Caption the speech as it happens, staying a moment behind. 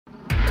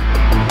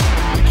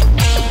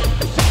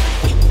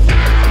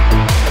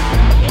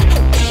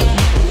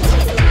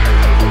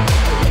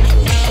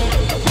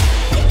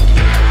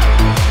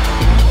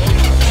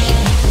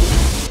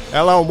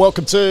Hello and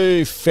welcome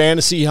to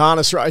Fantasy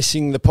Harness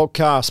Racing, the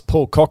podcast.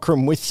 Paul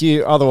Cochran with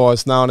you,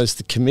 otherwise known as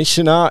the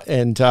Commissioner.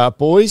 And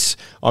boys,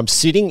 I'm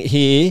sitting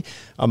here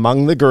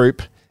among the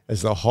group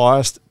as the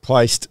highest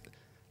placed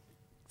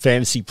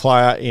fantasy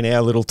player in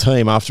our little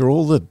team after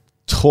all the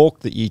talk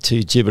that you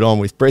two gibbered on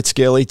with Brett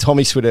Skelly,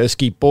 Tommy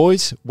Swiderski.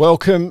 Boys,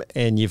 welcome,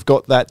 and you've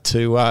got that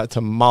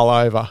to mull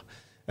over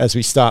as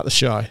we start the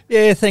show.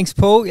 Yeah, thanks,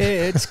 Paul. Yeah,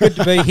 it's good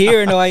to be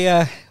here, and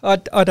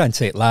I don't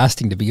see it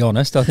lasting, to be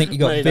honest. I think you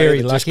got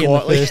very lucky in the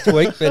first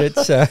week, but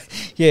it's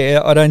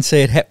I don't see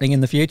it happening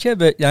in the future.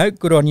 But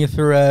good on you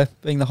for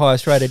being the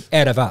highest rated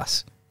out of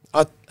us.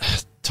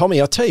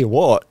 Tommy, I'll tell you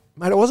what,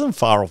 mate, I wasn't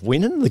far off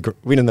winning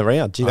the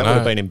round. Gee, that would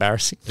have been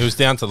embarrassing. It was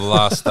down to the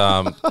last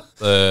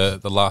the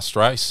last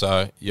race,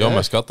 so you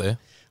almost got there.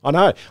 I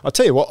know. I'll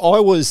tell you what, I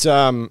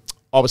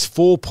was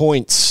 4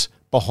 points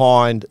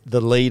behind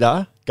the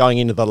leader going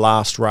into the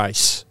last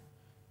race,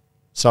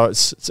 so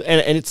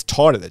it's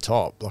tight at the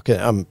top.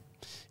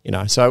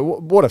 So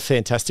what a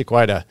fantastic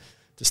way to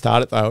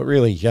start it though. It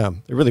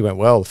really went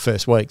well the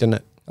first week, didn't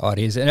it? Oh, it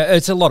is, and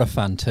it's a lot of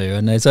fun too.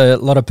 And there's a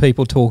lot of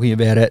people talking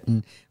about it,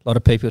 and a lot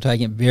of people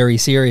taking it very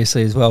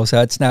seriously as well.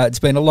 So it's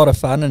been a lot of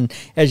fun, and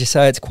as you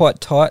say, it's quite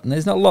tight, and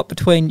there's not a lot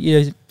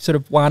between sort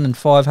of 1 and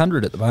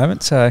 500 at the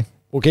moment. So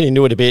we'll get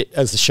into it a bit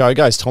as the show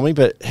goes, Tommy,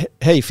 but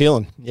how are you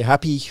feeling? You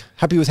happy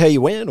with how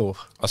you went? Or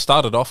I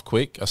started off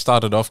quick. I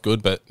started off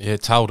good, but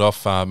tailed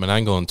off.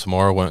 Menangle and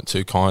Tomorrow weren't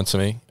too kind to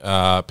me.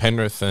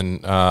 Penrith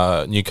and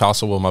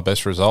Newcastle were my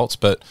best results,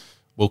 but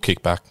we'll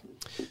kick back.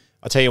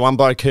 I'll tell you one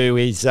bloke who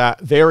is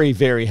very,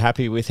 very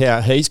happy with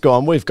how he's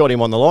gone. We've got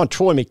him on the line.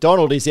 Troy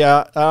McDonald is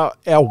our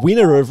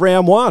winner of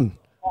round one.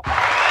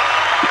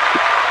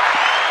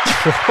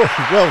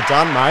 Well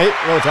done, mate.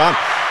 Well done.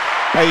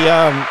 Hey,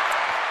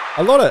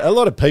 a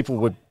lot of people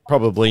would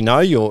probably know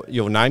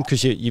your name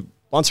because you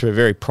once were a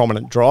very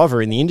prominent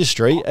driver in the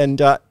industry,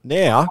 and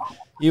now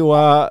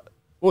you're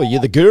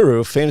the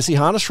guru of fantasy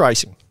harness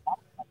racing.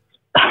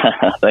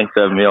 Thanks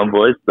for having me on,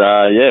 boys.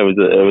 It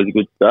was a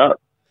good start.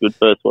 Good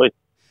first week.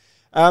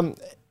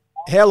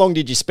 How long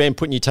did you spend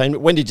putting your team?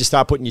 When did you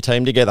start putting your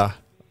team together?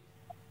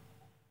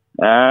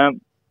 I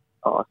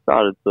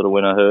started sort of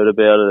when I heard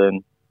about it,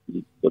 and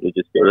you sort of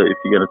just got to, if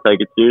you're going to take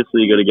it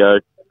seriously, you got to go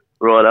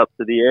right up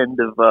to the end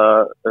of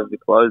the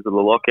close of the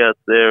lockouts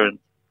there, and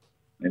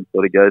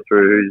sort of go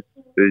through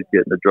who's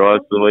getting the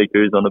drives for the week,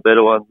 who's on the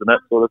better ones, and that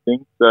sort of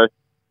thing. So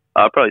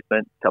I probably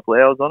spent a couple of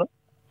hours on it.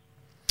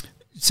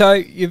 So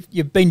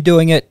you've been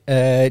doing it.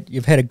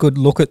 You've had a good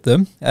look at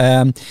them.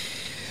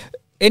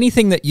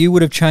 Anything that you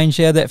would have changed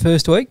out of that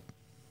first week?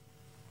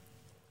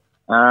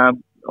 I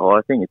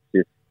think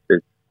it's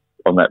just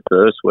on that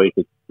first week,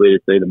 it's clear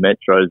to see the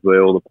metros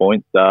where all the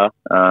points are.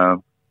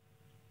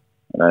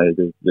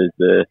 There's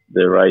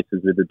the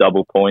races with the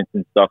double points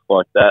and stuff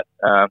like that.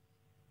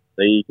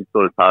 So you can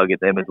sort of target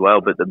them as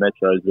well, but the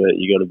metros where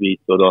you got to be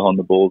sort of on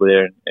the ball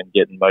there and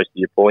getting most of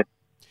your points.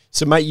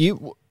 So, mate,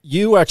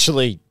 you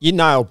actually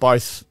nailed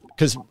both,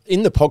 because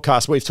in the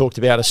podcast we've talked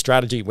about a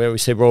strategy where we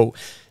said, well,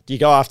 do you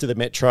go after the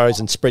metros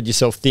and spread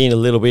yourself thin a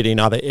little bit in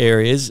other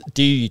areas?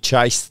 Do you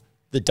chase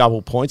the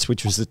double points,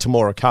 which was the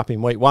Temora Cup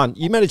in week one?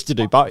 You managed to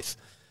do both,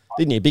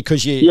 didn't you?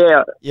 Because you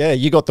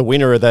got the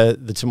winner of the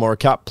Temora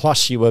Cup,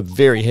 plus you were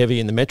very heavy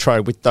in the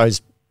metro with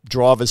those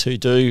drivers who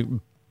do,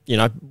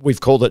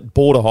 we've called it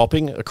border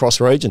hopping across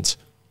regions.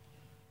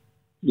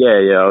 Yeah,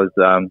 I was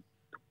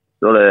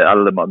sort of,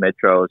 other than my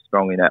metro, I was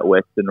strong in that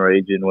western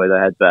region where they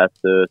had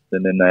Bathurst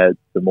and then they had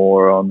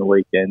Temora on the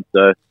weekend,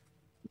 so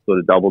sort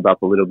of doubled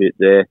up a little bit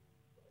there.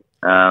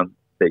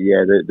 But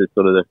yeah, the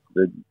sort of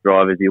the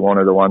drivers you want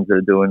are the ones that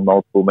are doing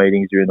multiple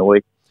meetings during the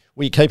week.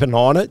 Were you keeping an eye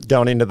on it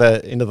going into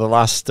the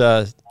last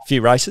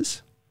few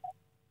races?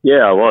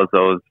 Yeah, I was.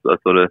 I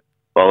sort of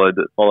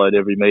followed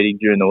every meeting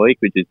during the week,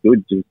 which is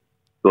good. Just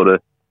sort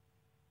of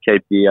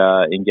keep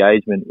the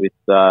engagement with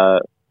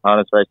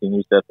Harness Racing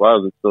New South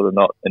Wales. It's sort of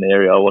not an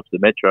area I watch the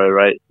metro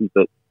races,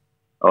 but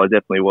I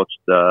definitely watched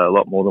a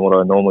lot more than what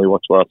I normally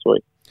watch last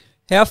week.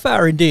 How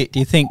far in debt do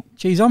you think,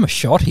 geez, I'm a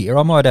shot here,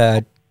 I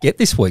might get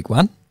this week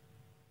one?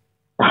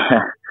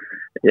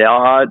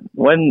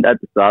 When at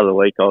the start of the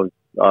week,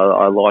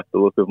 I like the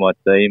look of my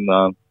team,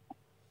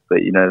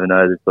 but you never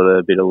know. There's sort of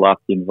a bit of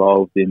luck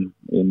involved in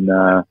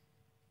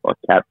like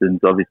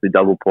captains, obviously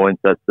double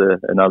points. That's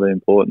another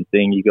important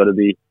thing. You got to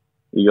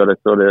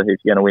sort of, if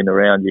you're going to win the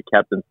round, your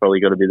captain's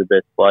probably got to be the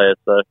best player.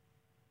 So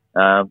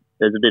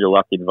there's a bit of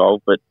luck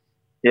involved, but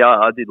yeah,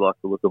 I did like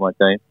the look of my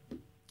team.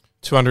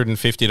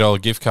 $250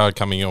 gift card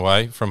coming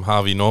away from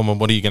Harvey Norman.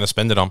 What are you going to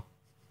spend it on?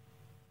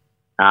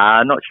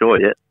 Not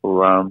sure yet.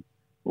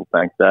 We'll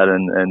bank that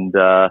and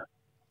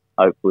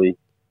hopefully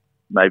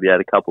maybe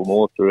add a couple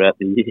more throughout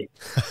the year.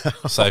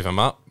 Save them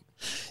up.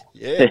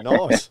 Yeah,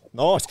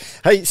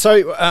 nice. Hey,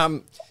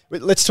 so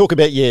let's talk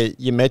about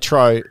your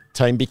Metro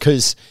team,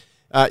 because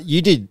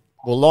you did,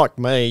 well, like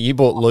me, you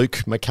brought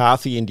Luke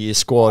McCarthy into your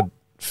squad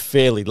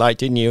fairly late,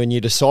 didn't you? And you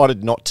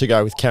decided not to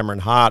go with Cameron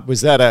Hart.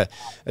 Was that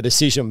a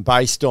decision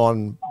based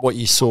on what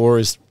you saw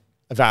as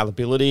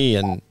availability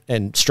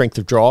and strength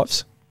of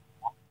drives?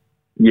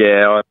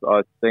 Yeah,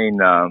 I've seen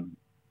Cam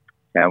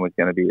was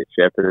going to be at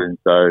Shepparton,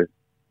 so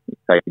he's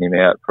taking him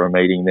out for a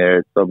meeting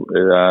there.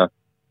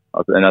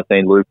 And I've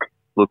seen Luke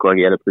look like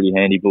he had a pretty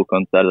handy book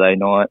on Saturday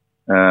night,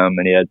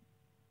 and he had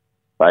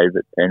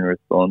favourite Penrith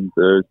on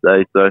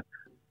Thursday. So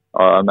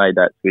I made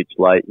that switch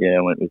late. Yeah,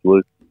 I went with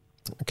Luke.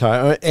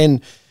 Okay,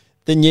 and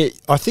then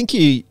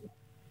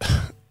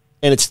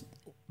and it's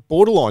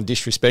borderline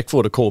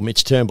disrespectful to call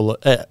Mitch Turnbull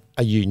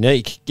a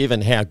unique,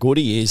 given how good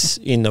he is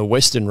in the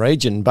Western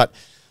region, but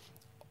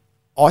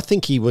I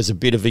think he was a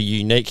bit of a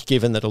unique,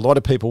 given that a lot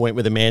of people went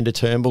with Amanda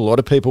Turnbull, a lot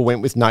of people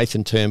went with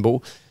Nathan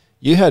Turnbull.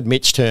 You had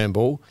Mitch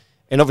Turnbull,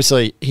 and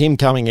obviously him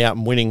coming out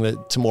and winning the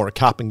Temora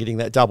Cup and getting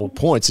that double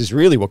points is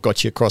really what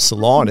got you across the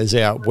line as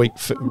our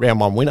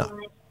round one winner.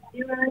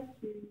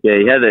 Yeah,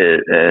 he had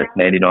a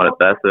handy night at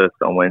Bathurst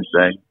on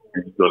Wednesday,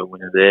 and he got a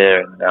winner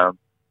there. And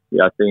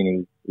I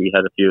seen he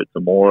had a few at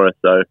Temora,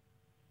 so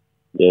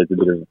yeah, it's a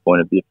bit of a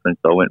point of difference.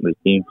 I went with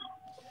him.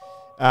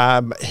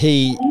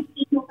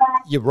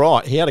 You're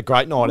right. He had a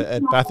great night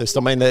at Bathurst.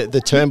 I mean,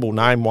 the Turnbull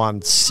name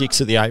won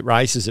 6 of the 8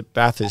 races at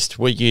Bathurst.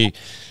 Were you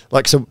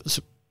so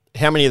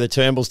how many of the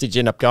Turnbulls did you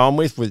end up going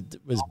with?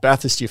 Was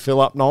Bathurst your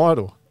fill-up night,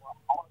 or?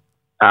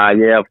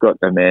 Yeah, I've got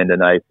Amanda,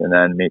 Nathan,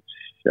 and Mitch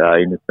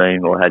in the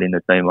team, or had in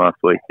the team last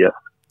week. Yeah.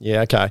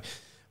 Yeah. Okay.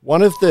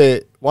 One of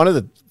the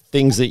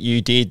things that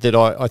you did that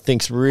I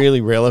think is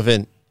really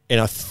relevant,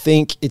 and I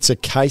think it's a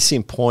case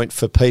in point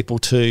for people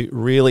to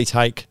really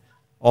take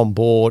on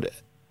board,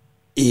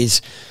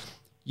 is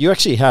you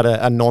actually had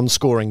a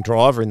non-scoring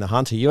driver in the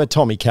Hunter. You had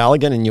Tommy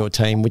Callaghan in your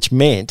team, which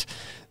meant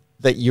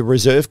that your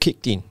reserve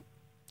kicked in.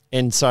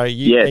 And so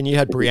you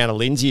had Brianna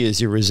Lindsay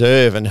as your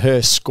reserve, and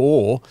her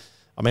score,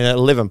 I mean, at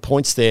 11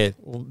 points there,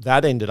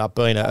 that ended up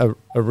being a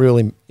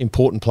really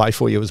important play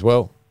for you as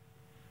well.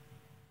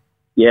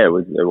 Yeah, it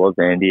was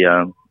Andy.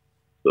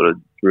 Sort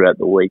of throughout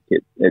the week,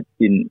 it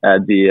didn't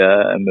add the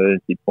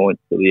emergency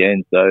points to the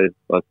end, so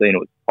I seen it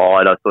was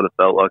tight. I sort of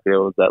felt like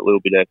there was that little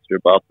bit extra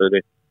buffer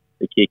to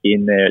kick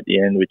in there at the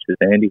end, which was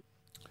handy.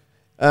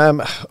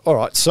 All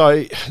right,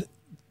 so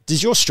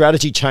does your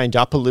strategy change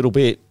up a little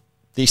bit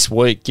this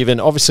week, given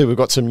obviously we've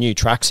got some new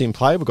tracks in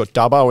play? We've got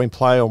Dubbo in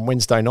play on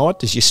Wednesday night.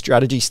 Does your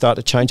strategy start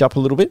to change up a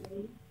little bit?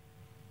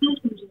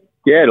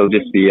 Yeah, it'll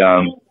just be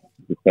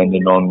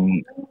dependent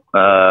on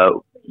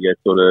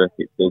sort of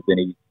if there's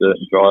any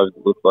certain drivers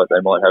that look like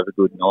they might have a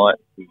good night,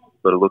 we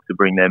sort of look to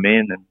bring them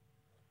in. And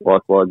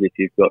likewise, if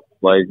you've got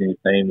players in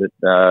your team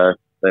that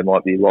they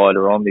might be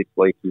lighter on this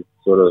week, you're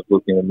sort of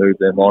looking to move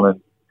them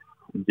on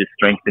and just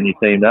strengthen your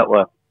team that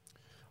way.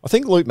 I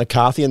think Luke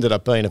McCarthy ended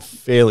up being a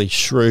fairly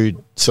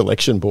shrewd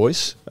selection,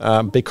 boys,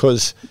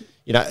 because,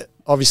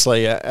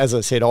 obviously, as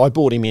I said, I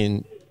brought him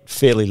in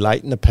fairly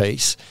late in the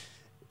piece.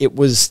 It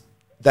was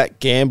that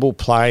gamble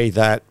play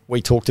that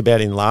we talked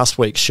about in last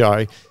week's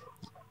show,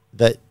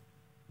 that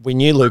we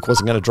knew Luke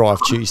wasn't going to drive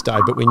Tuesday,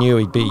 but we knew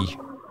he'd be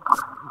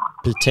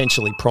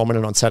potentially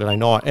prominent on Saturday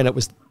night. And it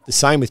was the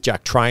same with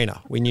Jack Traynor.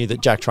 We knew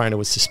that Jack Traynor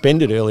was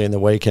suspended early in the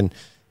week and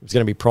was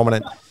going to be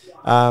prominent.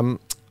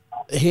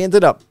 He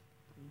ended up,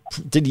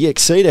 did he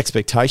exceed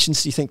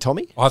expectations, do you think,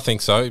 Tommy? I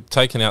think so.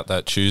 Taking out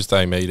that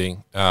Tuesday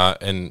meeting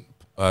and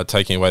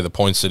taking away the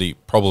points that he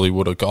probably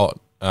would have got.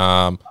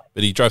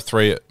 But he drove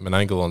 3 at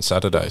Menangle on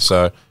Saturday,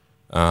 so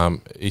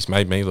he's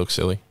made me look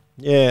silly.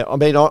 Yeah, I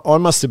mean, I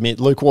must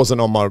admit, Luke was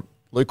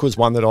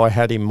one that I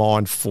had in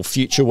mind for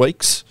future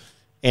weeks,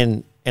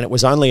 and it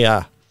was only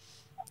a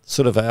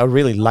sort of a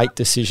really late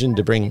decision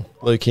to bring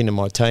Luke into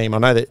my team. I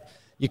know that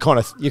you kind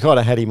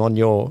of had him on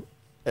your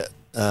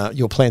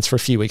plans for a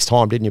few weeks'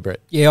 time, didn't you, Brett?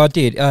 Yeah, I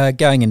did.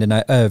 Going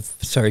into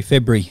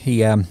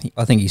February,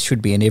 I think he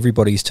should be in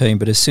everybody's team.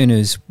 But as soon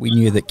as we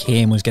knew that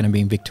Cam was going to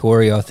be in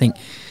Victoria, I think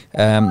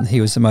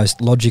he was the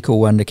most logical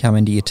one to come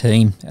into your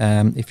team.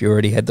 If you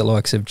already had the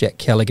likes of Jack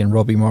Callaghan,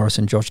 Robbie Morris,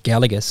 and Josh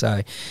Gallagher,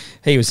 so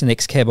he was the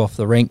next cab off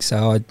the rank.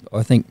 So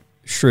I think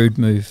shrewd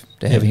move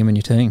to have him in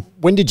your team.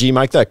 When did you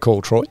make that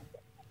call, Troy?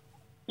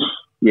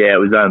 Yeah, it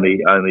was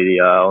only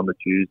on the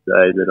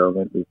Tuesday that I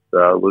went with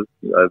Luke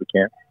over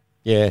Cam.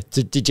 Yeah.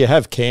 Did you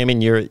have Cam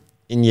in your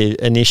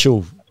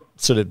initial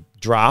sort of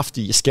draft,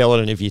 your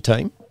skeleton of your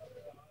team?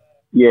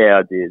 Yeah,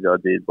 I did.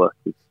 Like,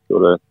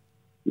 you're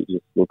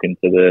just looking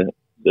for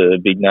the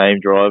big name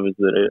drivers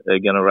that are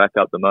going to rack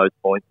up the most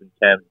points, and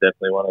Cam's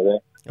definitely one of them.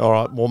 All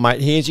right, well,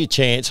 mate, here's your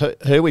chance. Who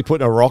are we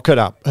putting a rocket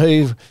up?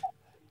 Who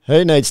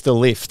needs to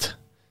lift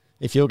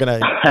if you're going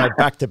to go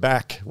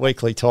back-to-back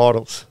weekly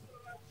titles?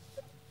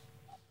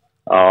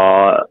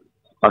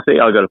 I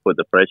think I've got to put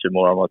the pressure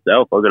more on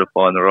myself. I've got to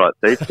find the right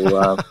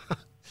people.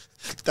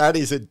 That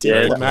is a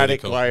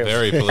diplomatic way of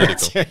very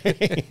political.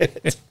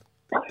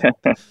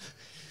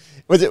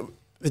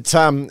 It's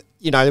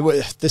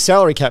the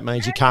salary cap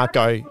means you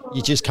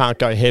just can't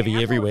go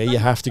heavy everywhere. You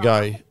have to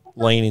go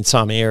lean in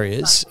some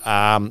areas.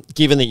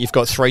 Given that you've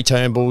got 3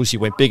 Turnbulls, you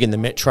went big in the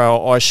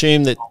Metro, I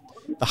assume that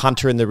the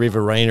Hunter and the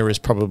Riverina is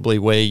probably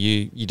where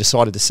you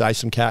decided to save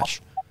some cash.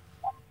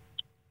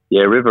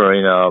 Yeah,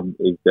 Riverina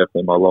is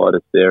definitely my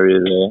lightest area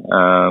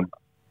there.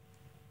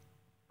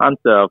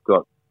 Hunter, I've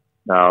got,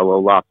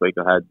 last week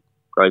I had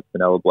Grace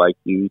Fenella, Blake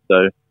Hughes.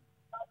 So,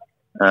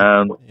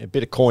 a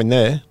bit of coin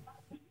there.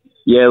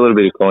 Yeah, a little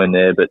bit of coin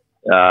there, but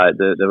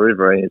the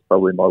Riverina is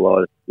probably my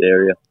lightest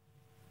area.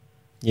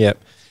 Yeah,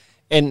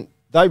 and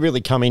they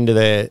really come into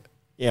their,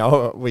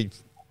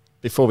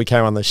 before we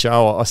came on the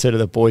show, I said to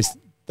the boys,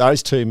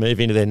 those two move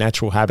into their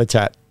natural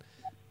habitat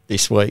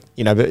this week,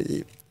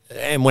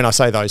 and when I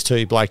say those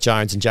two, Blake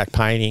Jones and Jack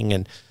Painting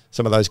and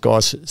some of those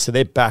guys, so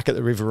they're back at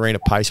the Riverina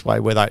Paceway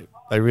where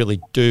they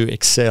really do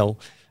excel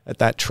at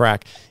that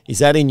track. Is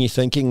that in your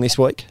thinking this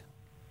week?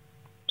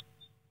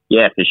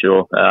 Yeah, for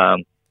sure.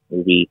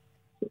 We'll be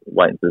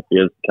waiting for the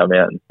fields to come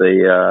out and see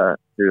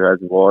who has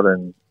what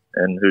and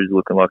who's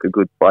looking like a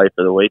good play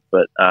for the week.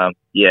 But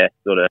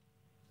sort of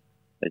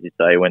as you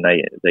say, when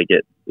they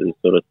get the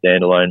sort of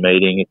standalone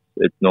meeting,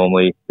 it's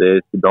normally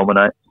theirs to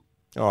dominate.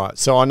 All right.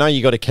 So I know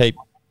you got to keep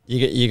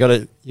you got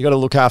to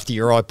look after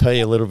your IP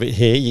a little bit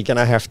here. You're going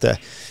to have to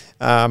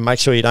make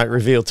sure you don't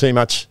reveal too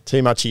much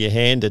of your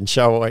hand and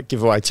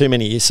give away too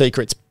many of your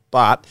secrets.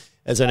 But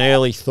as an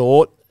early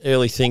thought,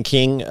 early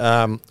thinking,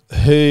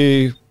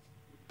 who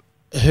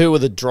are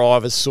the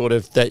drivers sort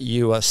of that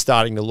you are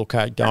starting to look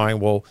at going,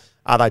 well,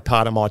 are they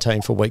part of my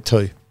team for week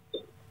 2?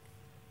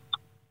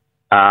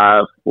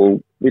 Well,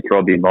 with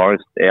Robbie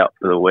Morris out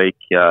for the week,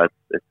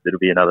 it'll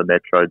be another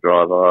Metro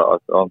driver.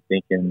 I'm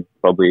thinking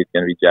probably it's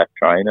going to be Jack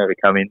Trainer to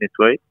come in this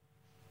week.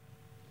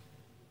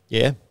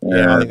 Yeah,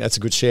 I think that's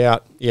a good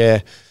shout. Yeah.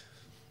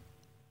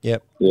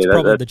 Yep. It's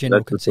probably the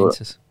general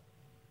consensus.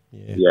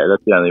 Yeah,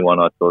 that's the only one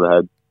I sort of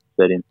had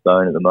set in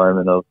stone at the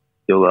moment. I'm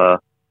still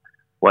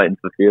waiting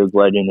for fields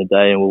later in the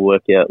day, and we'll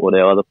work out what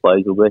our other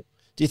plays will be.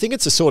 Do you think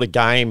it's a sort of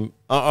game,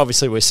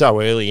 obviously we're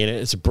so early in it,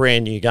 it's a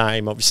brand new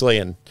game, obviously,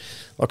 and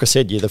like I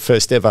said, you're the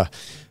first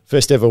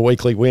ever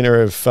weekly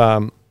winner of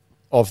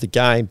the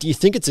game. Do you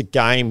think it's a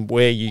game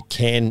where you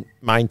can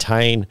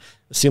maintain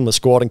a similar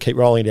squad and keep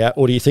rolling it out,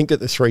 or do you think that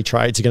the 3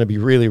 trades are going to be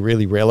really,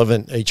 really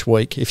relevant each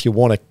week if you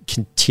want to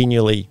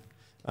continually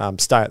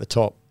stay at the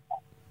top?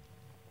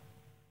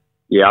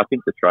 Yeah, I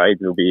think the trades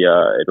will be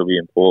it'll be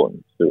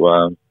important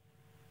to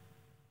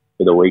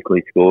for the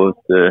weekly scores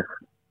to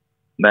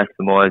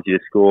maximise your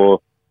score,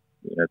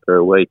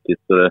 per week.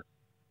 Just sort of,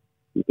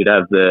 you could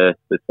have the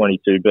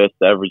 22 best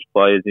average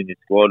players in your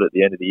squad at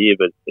the end of the year,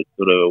 but it's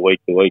sort of a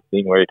week-to-week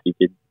thing where if you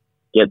could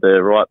get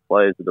the right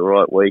players at the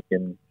right week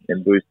and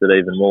boost it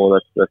even more,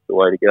 that's the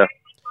way to go.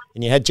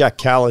 And you had Jack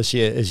Cal as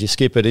your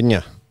skipper, didn't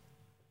you?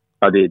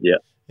 I did, yeah.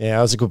 Yeah,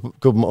 that was a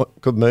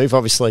good move.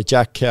 Obviously,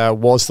 Jack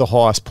was the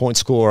highest point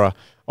scorer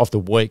of the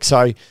week.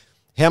 So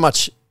how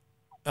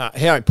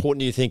important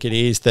do you think it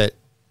is that,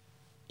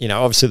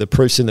 obviously the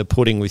proof's in the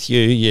pudding with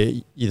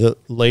you, you're the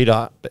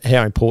leader, but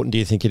how important do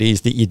you think it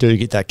is that you do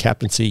get that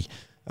captaincy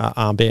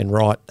armband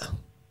right?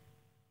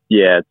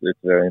 Yeah, it's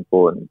very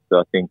important. So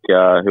I think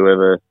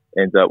whoever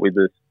ends up with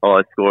the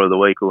highest score of the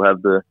week will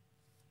have their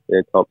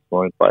top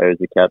scoring player as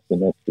the captain,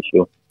 that's for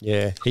sure.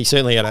 Yeah, he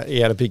certainly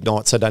had a big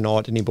night Saturday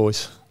night, didn't he,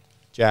 boys?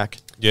 Jack?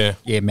 Yeah.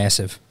 Yeah,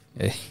 massive.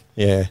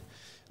 Yeah.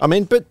 I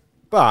mean, but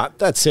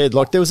that said,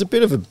 like there was a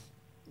bit of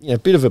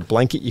a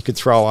blanket you could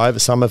throw over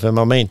some of them.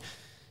 I mean,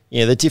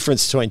 the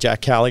difference between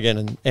Jack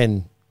Callaghan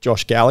and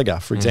Josh Gallagher,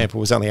 for example,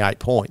 was only 8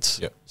 points.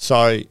 Yep.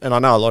 So, and I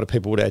know a lot of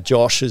people would have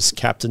Josh as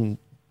captain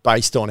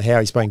based on how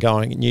he's been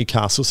going at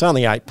Newcastle. It's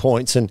only 8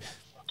 points, and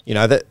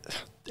that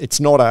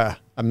it's not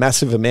a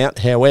massive amount.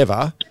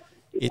 However,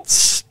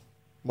 it's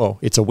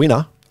a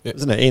winner,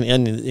 isn't it?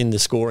 In the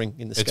scoring,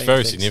 in the scheme it's very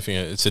of things.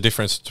 significant. It's a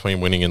difference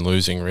between winning and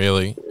losing,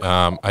 really.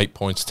 8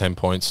 points, 10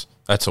 points,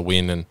 that's a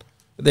win, and.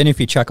 But then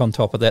if you chuck on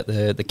top of that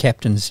the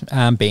captain's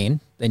armband,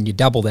 then you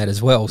double that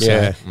as well.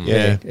 So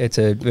it's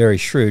a very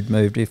shrewd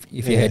move if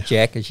you had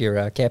Jack as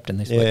your captain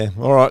this week. Yeah,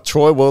 all right,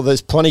 Troy. Well,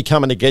 there's plenty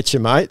coming to get you,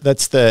 mate.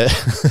 That's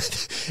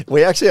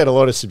we actually had a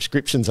lot of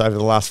subscriptions over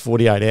the last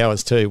 48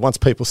 hours too. Once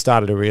people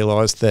started to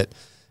realise that,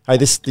 hey,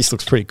 this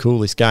looks pretty cool,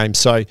 this game.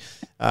 So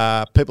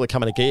people are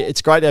coming to get you.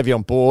 It's great to have you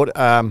on board.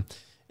 And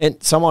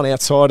someone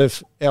outside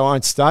of our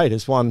own state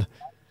has won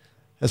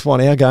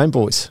our game,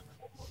 boys.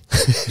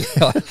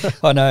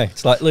 I know.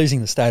 It's like losing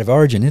the state of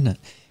origin, isn't it?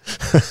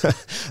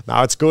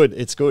 No, it's good.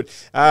 It's good.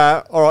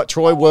 All right,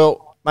 Troy.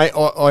 Well, mate,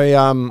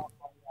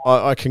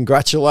 I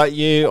congratulate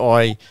you.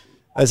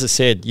 As I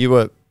said,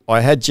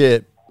 I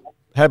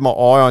had my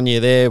eye on you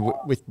there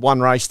with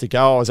one race to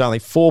go. I was only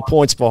 4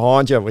 points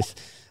behind you with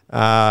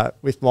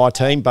my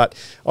team, but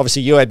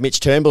obviously you had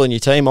Mitch Turnbull in your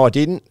team. I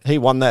didn't. He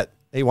won that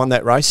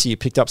race, so you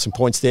picked up some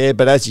points there.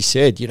 But as you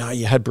said,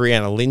 you had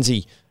Brianna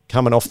Lindsay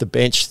coming off the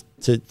bench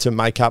to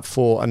make up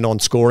for a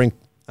non-scoring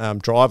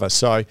driver.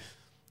 So,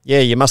 yeah,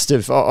 you must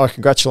have. I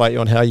congratulate you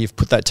on how you've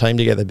put that team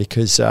together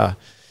because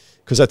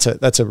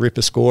that's a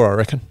ripper score, I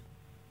reckon.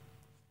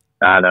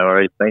 No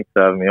worries. Thanks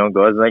for having me on,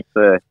 guys. Thanks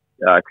for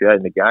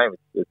creating the game.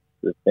 It's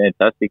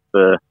fantastic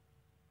for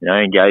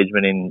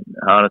engagement in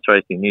harness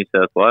racing in New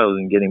South Wales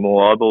and getting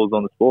more eyeballs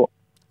on the sport.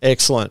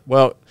 Excellent.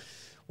 Well,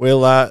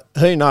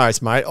 who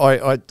knows, mate?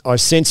 I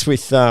sense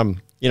with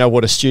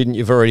what a student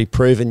you've already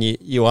proven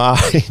you are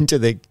into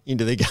the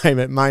game.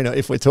 It may not,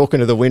 if we're talking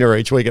to the winner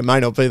each week, it may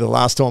not be the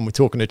last time we're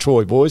talking to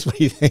Troy, boys. What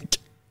do you think?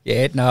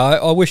 Yeah, no,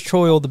 I wish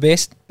Troy all the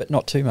best, but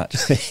not too much.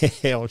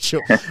 Yeah,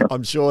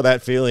 I'm sure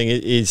that feeling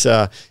is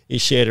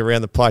shared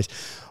around the place.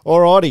 All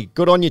righty,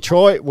 good on you,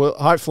 Troy.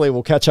 Hopefully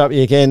we'll catch up with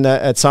you again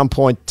at some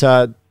point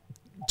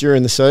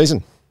during the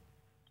season.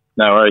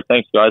 No worries.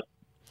 Thanks, guys.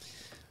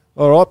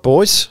 All right,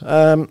 boys.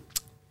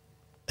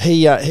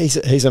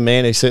 He's a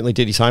man who certainly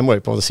did his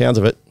homework by the sounds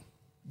of it.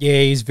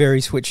 Yeah, he's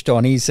very switched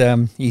on. He's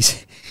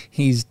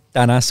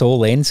done us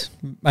all ends.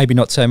 Maybe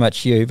not so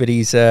much you, but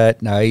he's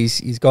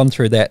gone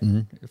through that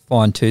and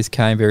fine-tooth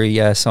comb,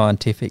 very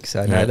scientific.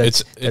 So yeah,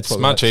 that's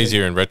much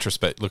easier in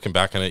retrospect. Looking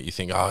back on it, you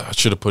think, I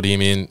should have put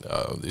him in,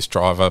 this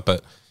driver,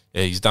 but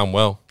yeah, he's done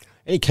well.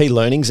 Any key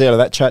learnings out of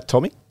that chat,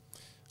 Tommy?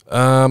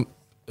 I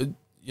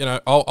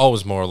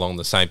was more along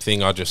the same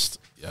thing. I just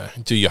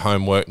do your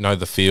homework, know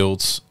the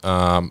fields,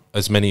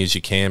 as many as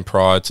you can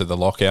prior to the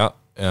lockout.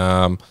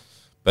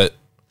 But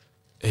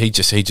he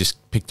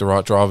just picked the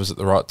right drivers at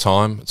the right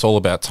time. It's all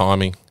about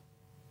timing.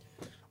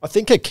 I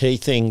think a key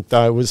thing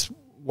though was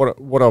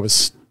what I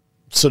was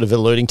sort of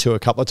alluding to a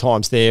couple of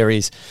times there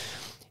is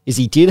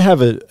he did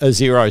have a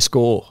zero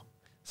score.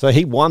 So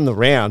he won the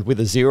round with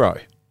a 0.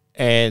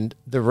 And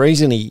the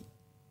reason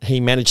he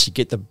managed to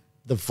get the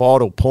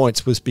vital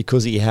points was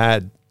because he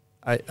had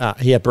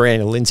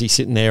Brianna Lindsay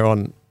sitting there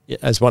on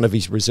as one of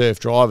his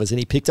reserve drivers, and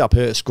he picked up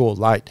her score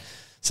late.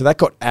 So that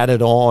got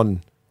added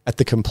on at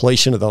the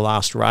completion of the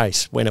last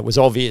race when it was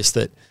obvious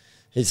that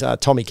his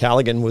Tommy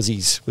Callaghan was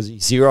his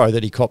 0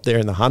 that he copped there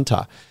in the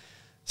Hunter.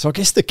 So I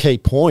guess the key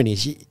point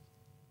is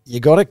you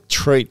got to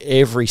treat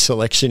every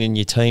selection in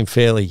your team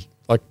fairly,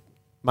 like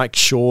make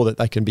sure that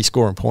they can be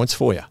scoring points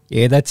for you.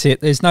 Yeah, that's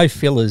it. There's no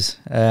fillers.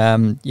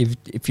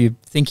 If you're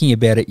thinking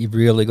about it, you've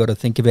really got to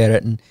think about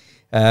it,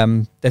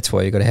 and that's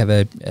why you've got to have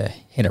a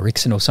Hannah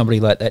Rickson or somebody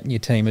like that in your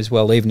team as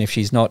well, even if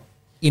she's not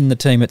in the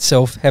team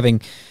itself.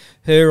 Having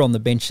her on the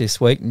bench this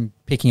week and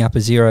picking up a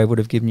 0 would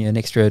have given you an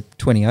extra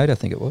 28, I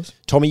think it was.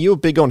 Tommy, you were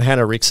big on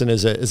Hannah Rickson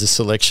as a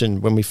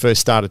selection when we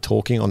first started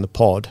talking on the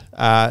pod.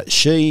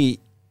 She,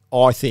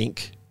 I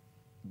think,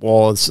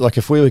 was, like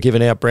if we were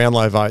giving out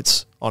Brownlow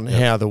votes on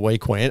how the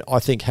week went, I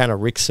think Hannah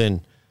Rickson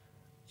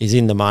is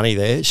in the money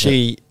there.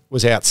 She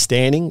was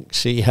outstanding.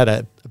 She had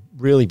a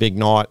really big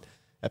night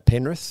at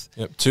Penrith.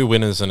 Yep, 2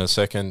 winners and a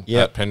second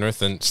at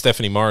Penrith, and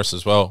Stephanie Morris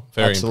as well.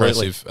 Very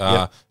impressive.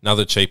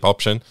 Another cheap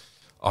option.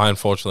 I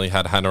unfortunately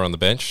had Hannah on the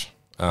bench.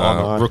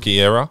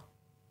 Rookie error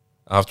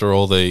after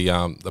all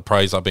the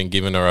praise I've been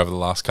giving her over the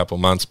last couple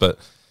of months, but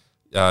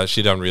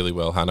she done really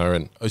well, Hannah,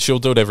 and she'll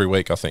do it every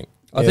week, I think.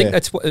 I think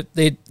that's what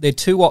they're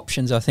 2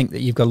 options I think that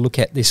you've got to look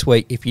at this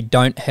week. If you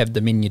don't have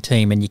them in your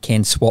team and you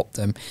can swap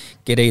them,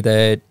 get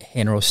either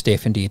Hannah or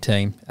Steph into your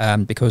team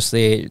because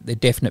they're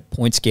definite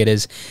points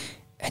getters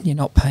and you're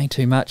not paying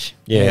too much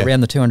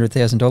around the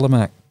 $200,000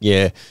 mark.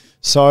 Yeah.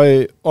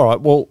 So, all right,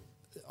 well,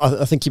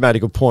 I think you made a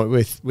good point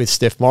with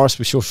Steph Morris.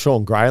 We saw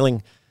Sean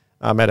Grayling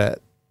at a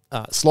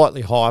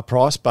slightly higher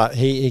price, but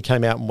he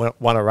came out and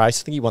won a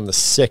race. I think he won the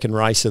second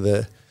race of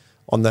the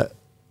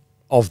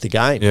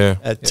game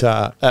at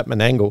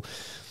Menangle.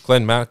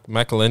 Glenn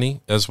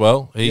McElhenney as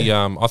well. He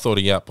I thought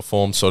he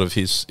outperformed sort of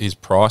his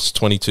price,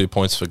 22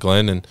 points for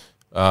Glenn, and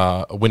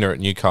a winner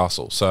at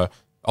Newcastle. So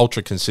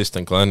ultra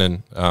consistent Glenn,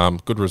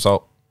 and good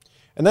result.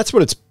 And that's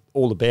what it's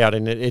all about,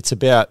 and it's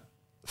about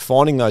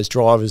finding those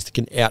drivers that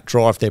can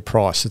outdrive their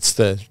price. It's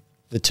the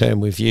term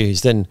we've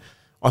used, and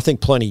I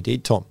think plenty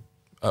did, Tom.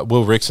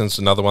 Will Rickson's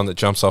another one that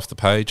jumps off the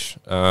page.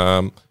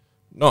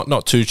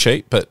 Not too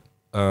cheap, but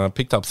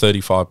picked up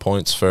 35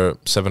 points for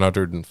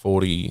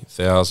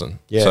 740,000.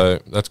 Yeah. So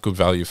that's good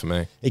value for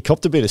me. He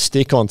copped a bit of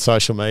stick on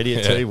social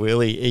media too,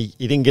 Will. He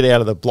didn't get out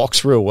of the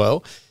blocks real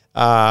well,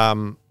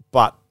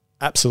 but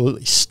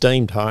absolutely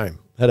steamed home.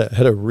 Had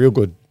a real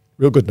good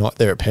night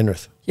there at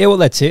Penrith. Yeah, well,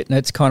 that's it. And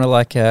it's kind of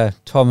like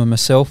Tom and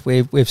myself.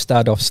 We've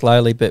started off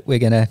slowly, but we're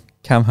going to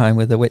come home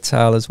with a wet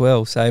sail as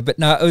well. So, but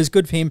no, it was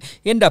good for him.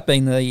 He ended up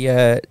being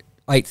the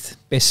 8th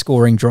best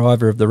scoring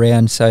driver of the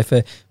round. So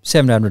for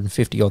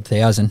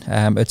 750,000,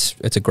 it's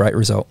a great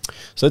result.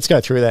 So let's go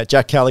through that.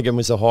 Jack Callaghan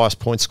was the highest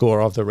point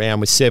scorer of the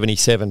round with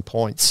 77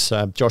 points.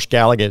 Josh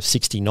Gallagher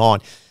 69.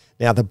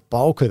 Now the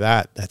bulk of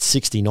that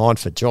 69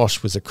 for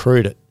Josh was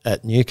accrued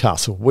at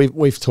Newcastle.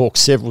 We've talked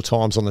several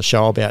times on the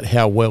show about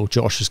how well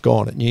Josh has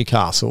gone at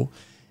Newcastle,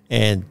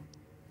 and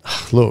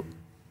look,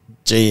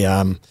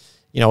 a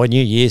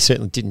new year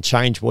certainly didn't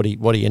change what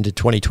he ended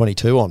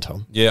 2022 on,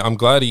 Tom. Yeah, I'm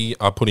glad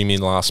I put him in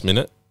last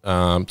minute,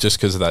 just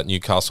because of that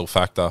Newcastle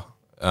factor,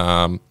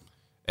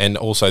 and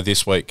also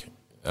this week,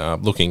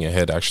 looking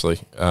ahead actually,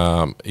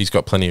 he's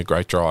got plenty of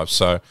great drives,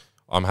 so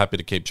I'm happy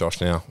to keep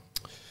Josh now.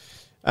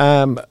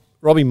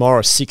 Robbie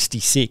Morris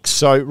 66.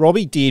 So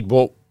Robbie did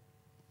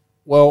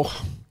well.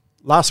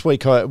 Last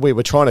week we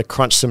were trying to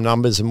crunch some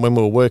numbers, and when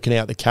we were working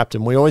out the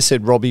captain, we always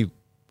said Robbie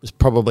was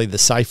probably the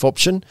safe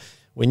option.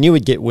 We knew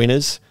he'd get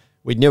winners.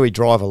 We knew he'd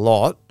drive a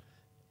lot,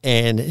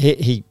 and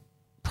he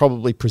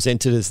probably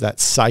presented as that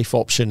safe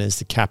option as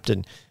the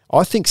captain.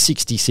 I think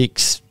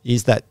 66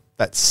 is that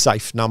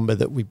safe number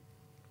that we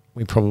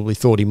probably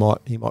thought he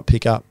might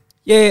pick up.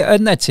 Yeah,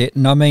 and that's it.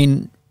 And I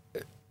mean,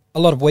 a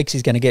lot of weeks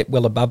he's going to get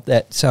well above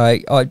that. So,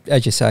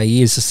 as you say,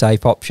 he is a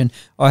safe option.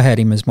 I had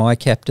him as my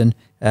captain.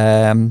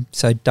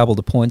 So double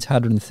the points,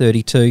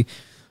 132,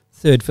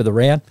 third for the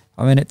round.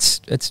 I mean,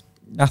 it's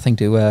nothing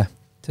to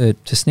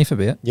sniff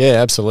about.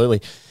 Yeah,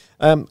 absolutely.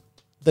 The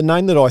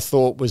name that I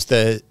thought was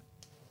the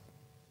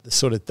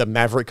sort of the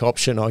maverick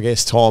option, I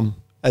guess, Tom,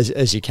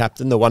 as your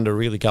captain, the one to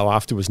really go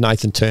after was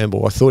Nathan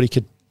Turnbull. I thought he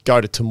could go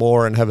to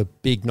Temora and have a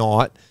big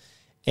night.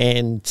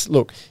 And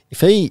look, if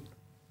he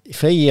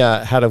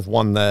had have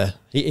won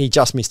he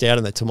just missed out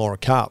in the Temora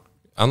Cup.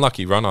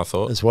 Unlucky run, I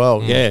thought. As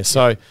well, yeah.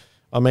 So,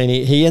 I mean,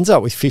 he ends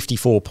up with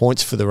 54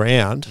 points for the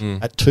round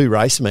at 2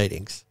 race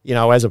meetings,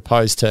 as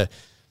opposed to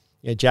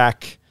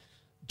Jack,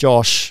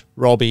 Josh,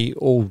 Robbie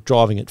all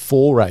driving at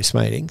 4 race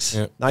meetings.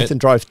 Yeah. Nathan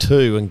drove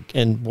 2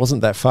 and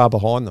wasn't that far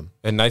behind them.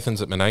 And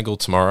Nathan's at Menangle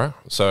tomorrow,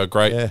 so a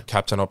great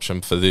captain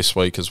option for this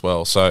week as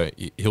well. So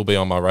he'll be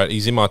on my radar.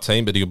 He's in my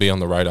team, but he'll be on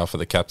the radar for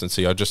the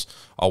captaincy.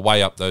 I'll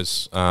weigh up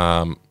those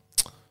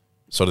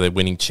sort of their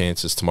winning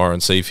chances tomorrow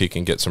and see if he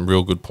can get some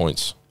real good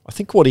points. I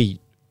think what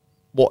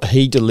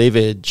he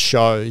delivered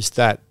shows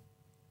that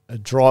a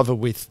driver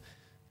with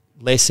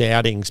less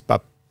outings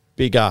but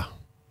bigger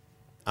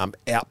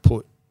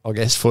output, I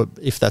guess,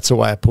 if that's a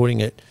way of putting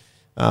it,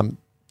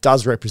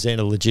 does represent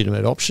a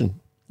legitimate option.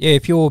 Yeah,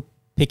 if you're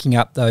picking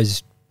up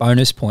those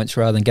bonus points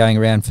rather than going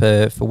around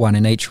for one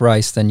in each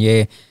race,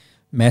 then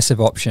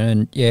massive option.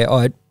 And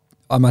yeah,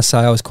 I must say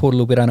I was caught a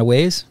little bit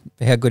unawares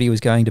for how good he was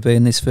going to be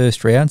in this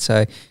first round.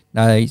 So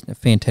no, he's a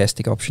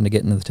fantastic option to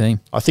get into the team.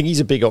 I think he's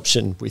a big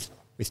option with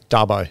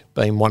Dubbo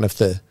being one of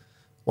the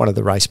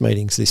race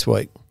meetings this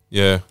week.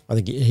 Yeah, I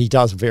think he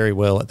does very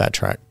well at that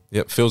track.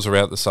 Yep, Phil's are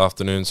out this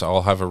afternoon, so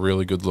I'll have a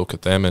really good look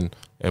at them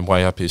and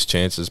weigh up his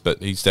chances, but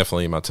he's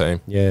definitely in my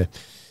team. Yeah.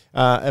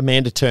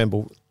 Amanda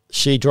Turnbull,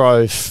 she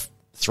drove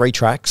 3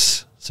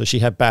 tracks, so she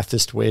had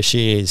Bathurst where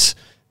she is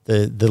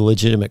the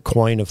legitimate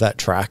queen of that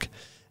track.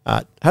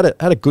 Had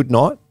a good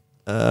night.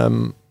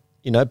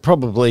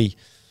 Probably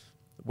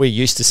we're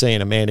used to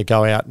seeing Amanda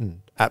go out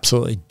and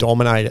absolutely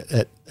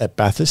dominate at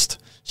Bathurst.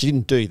 She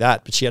didn't do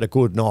that, but she had a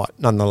good night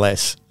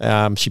nonetheless.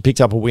 She picked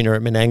up a winner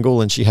at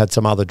Menangle and she had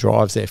some other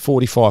drives there.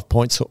 45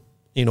 points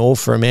in all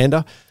for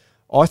Amanda.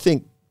 I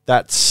think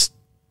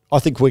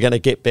we're going to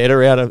get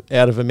better out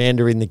of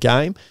Amanda in the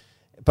game.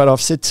 But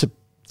I've said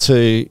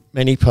to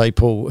many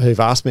people who've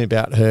asked me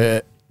about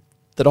her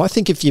that I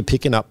think if you're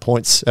picking up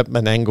points at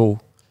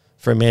Menangle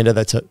for Amanda,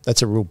 that's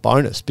a real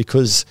bonus,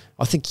 because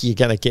I think you're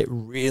going to get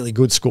really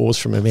good scores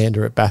from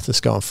Amanda at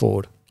Bathurst going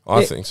forward.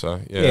 I think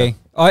so. Yeah.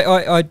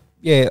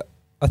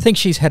 I think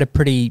she's had a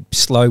pretty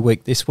slow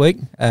week this week.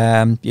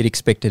 You'd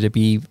expect her to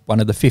be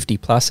one of the 50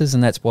 pluses,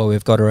 and that's why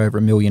we've got her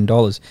over $1 million.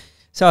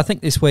 So I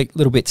think this week a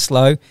little bit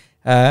slow.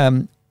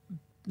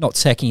 Not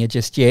sacking her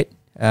just yet,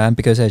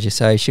 because as you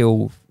say,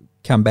 she'll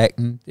come back,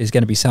 and there's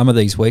going to be some of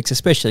these weeks,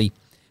 especially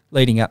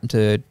leading up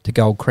to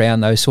Gold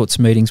Crown, those sorts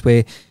of meetings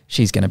where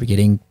she's going to be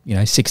getting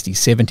 60s,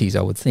 70s,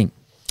 I would think.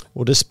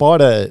 Well, despite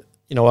a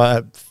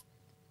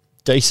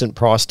decent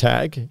price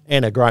tag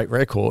and a great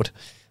record,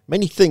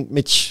 many think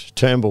Mitch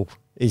Turnbull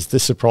is the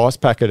surprise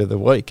packet of the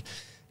week.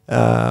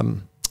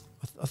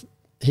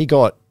 He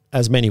got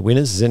as many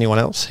winners as anyone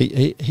else.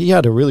 He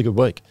had a really good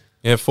week.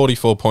 Yeah,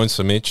 44 points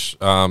for Mitch.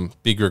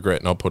 Big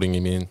regret not putting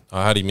him in.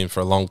 I had him in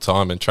for a long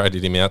time and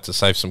traded him out to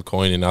save some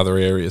coin in other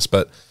areas.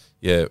 But,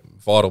 yeah,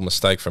 vital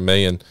mistake from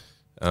me. And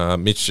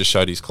Mitch just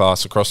showed his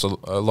class across a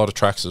lot of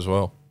tracks as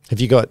well. Have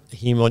you got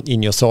him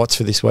in your sights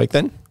for this week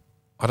then?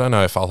 I don't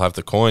know if I'll have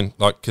the coin.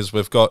 Because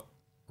we've got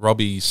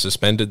Robbie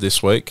suspended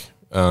this week.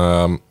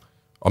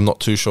 I'm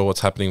not too sure what's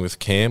happening with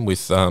Cam, with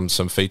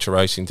some feature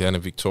racing down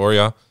in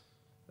Victoria.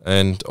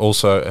 And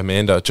also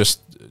Amanda,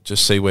 just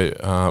see where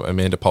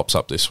Amanda pops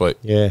up this week.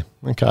 Yeah,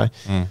 okay.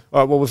 All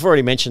right, well, we've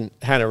already mentioned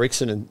Hannah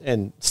Rickson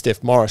and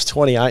Steph Morris,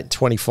 28 and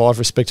 25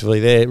 respectively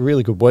there.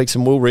 Really good weeks.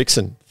 And Will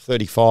Rickson,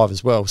 35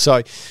 as well.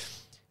 So,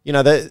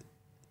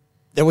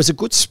 there was a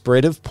good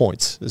spread of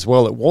points as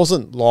well. It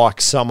wasn't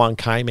like someone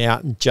came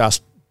out and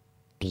just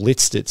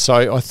blitzed it.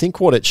 So I think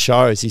what it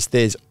shows is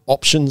there's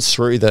options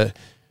through the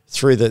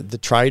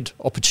trade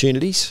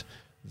opportunities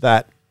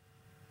and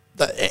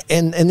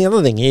the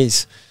other thing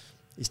is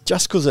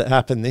just because it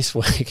happened this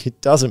week, it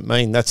doesn't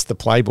mean that's the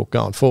playbook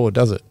going forward,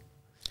 does it?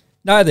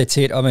 No, that's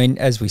it. I mean,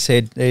 as we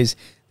said, there's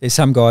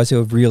some guys who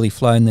have really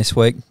flown this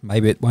week.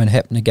 Maybe it won't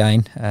happen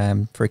again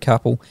for a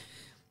couple.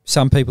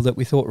 Some people that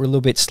we thought were a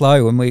little bit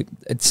slow, and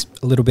it's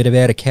a little bit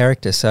out of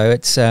character. So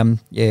it's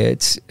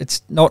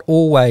it's not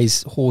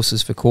always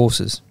horses for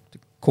courses.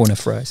 Corner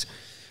phrase.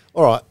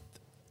 All right.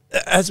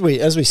 As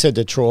we said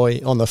to Troy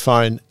on the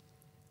phone,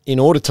 in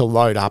order to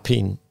load up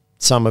in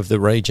some of the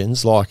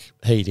regions like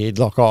he did,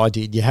 like I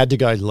did, you had to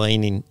go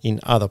lean in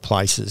other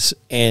places.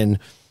 And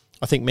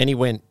I think many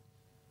went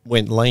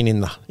lean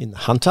in the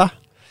Hunter.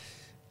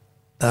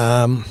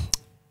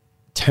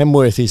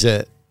 Tamworth is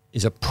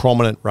a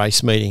prominent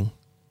race meeting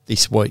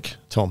this week,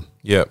 Tom.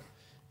 Yeah.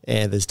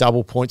 and there's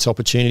double points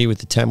opportunity with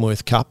the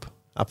Tamworth Cup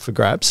up for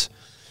grabs.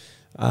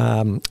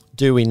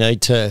 Do we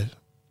need to,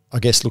 I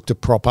guess, look to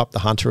prop up the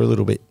Hunter a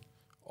little bit?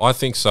 I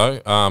think so.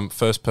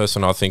 First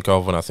person I think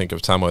of when I think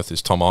of Tamworth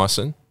is Tom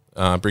Ison.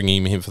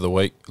 Bringing him in for the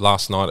week.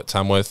 Last night at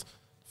Tamworth,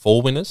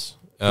 4 winners.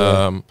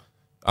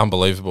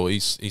 Unbelievable.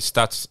 His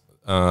stats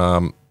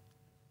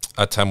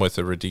at Tamworth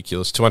are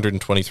ridiculous.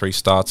 223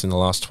 starts in the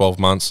last 12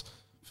 months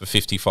for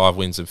 55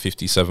 wins and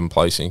 57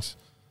 placings.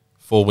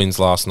 4 wins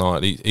last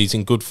night. He's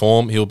in good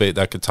form. He'll be at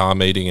that Qatar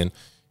meeting and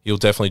he'll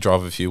definitely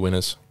drive a few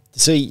winners.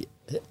 See,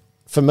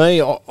 for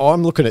me,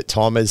 I'm looking at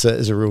Tom as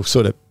a real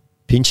sort of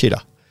pinch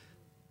hitter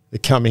to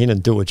come in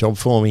and do a job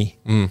for me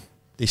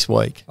this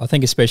week. I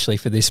think especially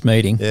for this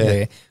meeting.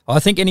 Yeah. I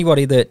think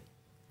anybody that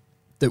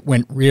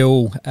went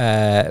real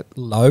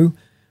low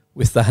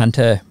with the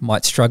Hunter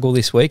might struggle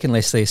this week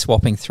unless they're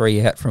swapping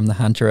 3 out from the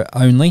Hunter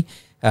only,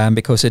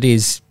 because it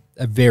is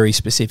a very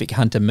specific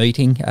Hunter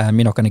meeting. You're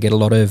not going to get a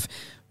lot of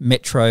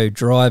Metro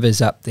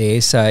drivers up there,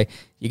 so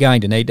you're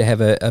going to need to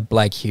have a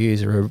Blake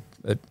Hughes or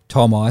a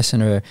Tom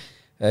Ison or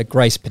a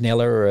Grace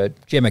Pinella or a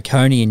Gemma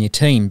Coney in your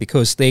team,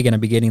 because they're going to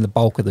be getting the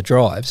bulk of the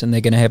drives and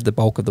they're going to have the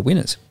bulk of the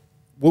winners.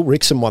 Will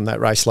Rickson won that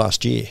race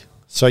last year,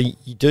 so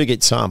you do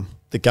get some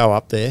that go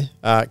up there.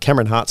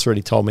 Cameron Hart's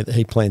already told me that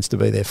he plans to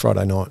be there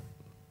Friday night.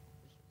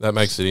 That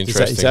makes it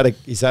interesting.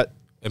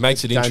 It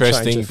makes it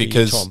interesting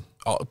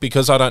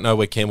because I don't know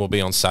where Cam will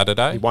be on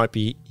Saturday. He won't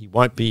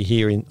be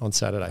here on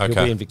Saturday. Okay.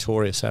 He'll be in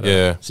Victoria Saturday.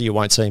 Yeah. So you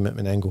won't see him at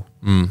Menangle.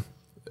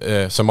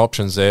 Yeah, some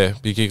options there.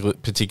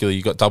 Particularly,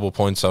 you got double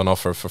points on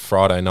offer for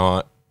Friday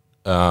night.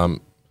 Do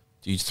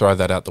you throw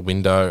that out the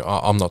window?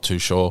 I'm not too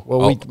sure.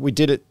 Well, we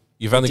did it.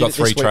 You've only got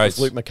 3 trades.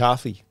 Luke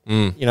McCarthy.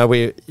 You know,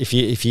 if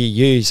you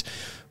use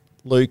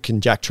Luke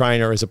and Jack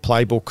Trainer as a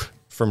playbook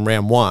from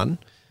round 1,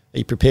 are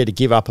you prepared to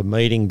give up a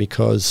meeting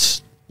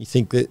because you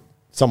think that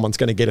someone's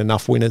going to get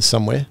enough winners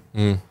somewhere?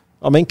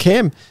 I mean,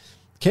 Cam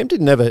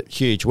didn't have a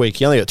huge week.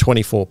 He only got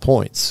 24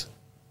 points.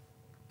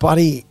 But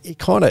he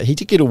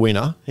did get a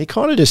winner. He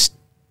kind of just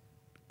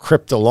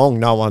crept along.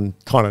 No one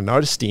kind of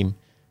noticed him,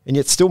 and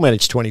yet still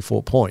managed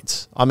 24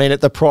 points. I mean, at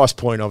the price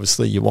point,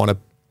 obviously you want a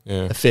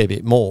fair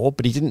bit more,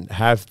 but he didn't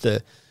have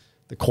the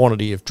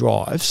quantity of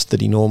drives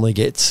that he normally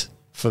gets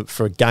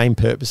for game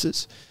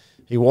purposes.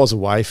 He was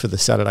away for the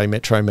Saturday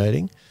Metro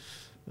meeting.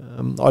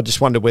 I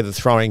just wonder whether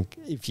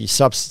if you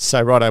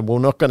say, righto, we're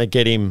not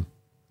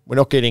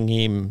getting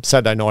him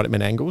Saturday night at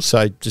Menangle,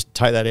 so just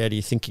take that out of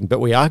your thinking. But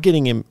we are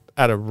getting him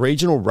at a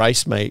regional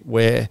race meet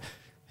where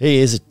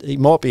he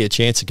might be a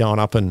chance of going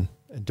up and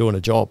doing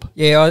a job.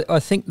 Yeah, I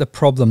think the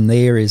problem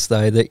there is,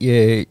 though, that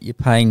you're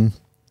paying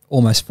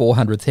almost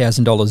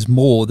 $400,000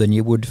 more than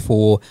you would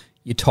for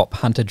your top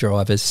Hunter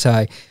drivers.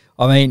 So,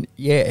 I mean,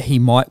 yeah, he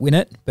might win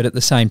it, but at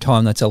the same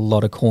time, that's a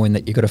lot of coin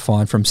that you've got to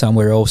find from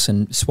somewhere else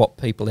and swap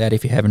people out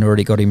if you haven't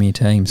already got him in your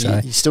team. So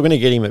you're still going to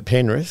get him at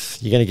Penrith.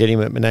 You're going to get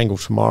him at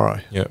Menangle tomorrow.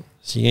 Yeah.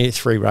 So you get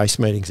 3 race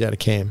meetings out of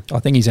Cam. I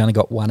think he's only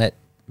got 1 at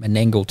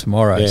Menangle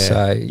tomorrow,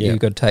 so you've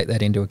got to take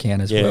that into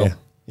account as well.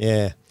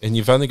 Yeah. And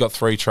you've only got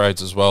 3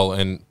 trades as well,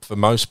 and for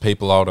most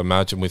people, I would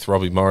imagine with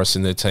Robbie Morris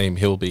in their team,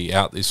 he'll be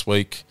out this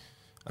week.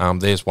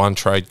 There's 1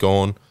 trade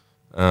gone,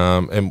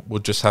 and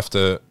we'll just have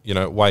to,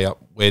 weigh up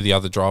where the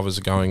other drivers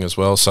are going as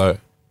well. So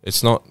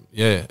it's not,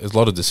 there's a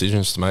lot of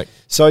decisions to make.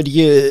 So do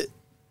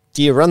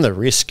you run the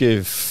risk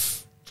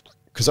of,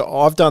 because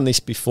I've done this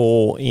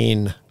before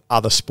in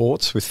other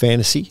sports with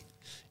fantasy,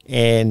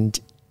 and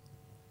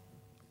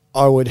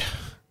I would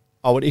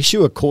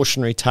issue a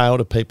cautionary tale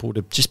to people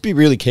to just be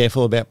really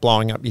careful about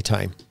blowing up your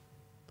team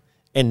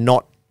and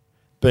not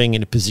being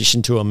in a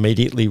position to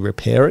immediately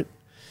repair it,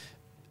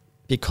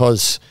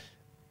 because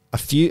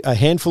a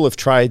handful of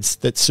trades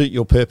that suit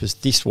your purpose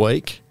this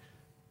week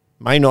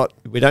we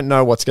don't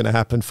know what's going to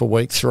happen for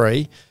week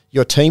 3.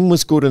 Your team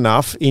was good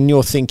enough in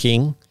your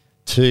thinking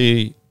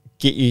to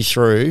get you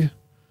through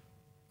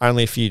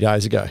only a few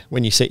days ago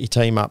when you set your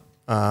team up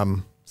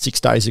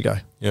 6 days ago.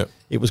 Yeah,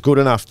 it was good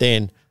enough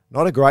then.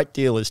 Not a great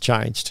deal has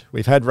changed.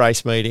 We've had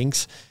race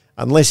meetings.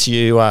 Unless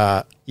you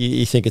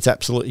think it's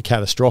absolutely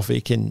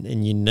catastrophic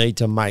and you need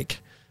to make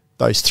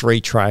those 3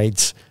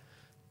 trades,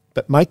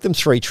 but make them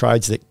 3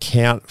 trades that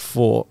count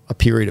for a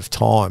period of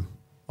time,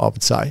 I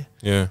would say.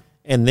 Yeah.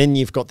 And then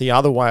you've got the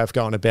other way of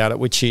going about it,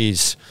 which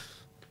is,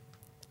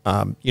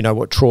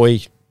 what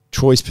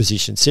Troy's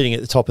position, sitting at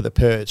the top of the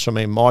perch. I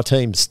mean, my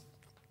team's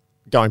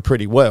going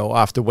pretty well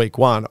after week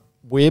 1.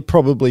 We're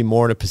probably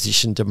more in a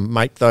position to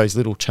make those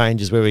little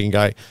changes where we can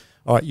go,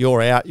 all right,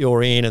 you're out,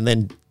 you're in, and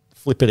then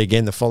flip it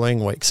again the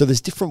following week. So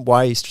there's different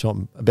ways,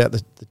 Tom, about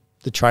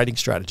the trading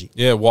strategy.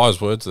 Yeah,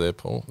 wise words there,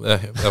 Paul.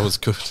 That was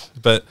good.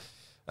 But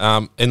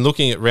and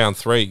looking at round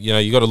 3,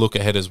 you got to look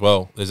ahead as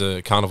well. There's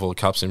a Carnival of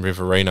Cups in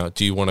Riverina.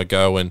 Do you want to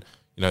go and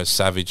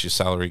savage your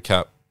salary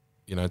cap?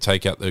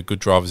 Take out the good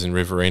drivers in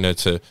Riverina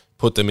to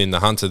put them in the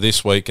Hunter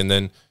this week, and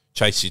then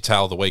chase your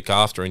tail the week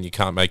after, and you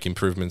can't make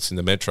improvements in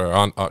the Metro.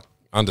 I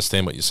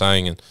understand what you're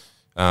saying, and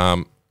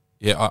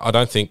I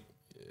don't think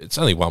it's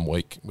only 1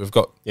 week. We've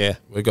got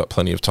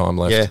plenty of time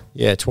left.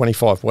 Yeah,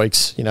 25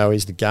 weeks,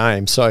 is the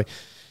game. So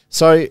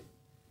So,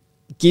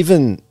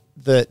 given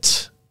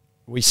that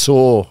we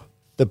saw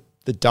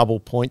the double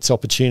points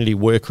opportunity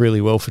work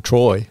really well for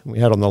Troy, we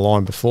had on the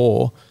line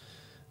before,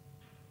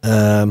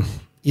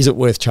 is it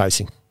worth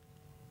chasing?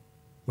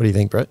 What do you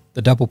think, Brett?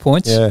 The double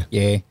points? Yeah.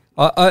 Yeah.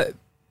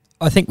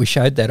 I think we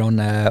showed that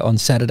on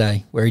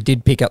Saturday, where he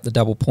did pick up the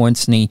double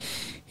points and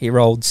he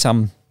rolled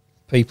some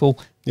people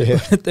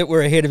that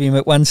were ahead of him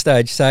at one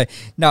stage. So,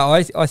 no,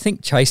 I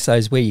think chase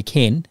those where you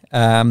can.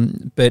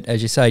 But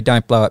as you say,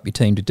 don't blow up your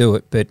team to do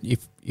it. But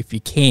if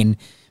you can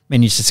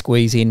manage to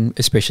squeeze in,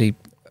 especially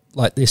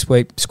like this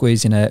week,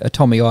 squeeze in a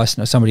Tommy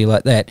Ison or somebody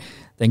like that,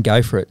 then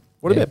go for it.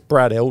 What about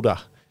Brad Elder?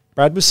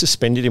 Brad was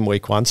suspended in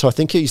week 1, so I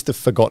think he's the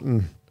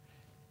forgotten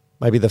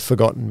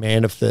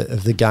man of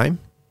the game.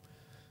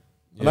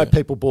 Yeah. I know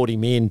people brought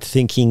him in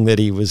thinking that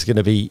he was going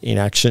to be in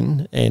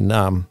action, and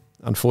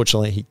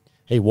unfortunately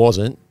he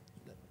wasn't.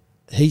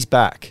 He's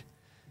back,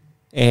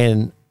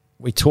 and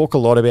we talk a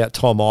lot about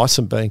Tom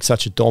Ison being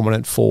such a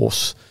dominant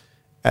force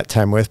at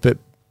Tamworth, but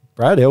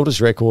Brad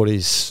Elder's record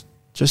is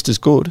just as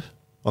good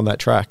on that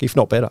track, if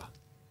not better.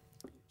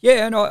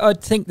 Yeah, and I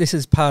think this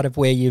is part of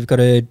where you've got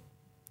to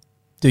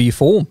do your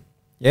form.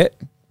 Yeah,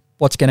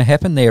 what's going to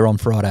happen there on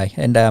Friday?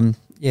 And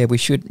we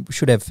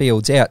should have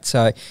fields out.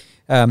 So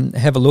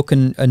have a look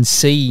and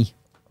see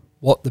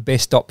what the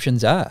best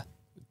options are.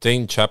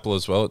 Dean Chappell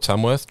as well at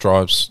Tamworth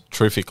drives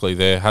terrifically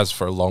there, has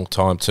for a long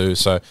time too.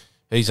 So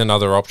he's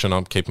another option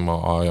I'm keeping my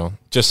eye on,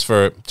 just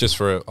for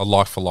a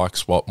like for like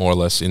swap more or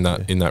less in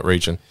that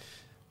region.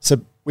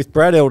 So with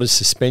Brad Elder's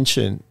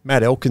suspension,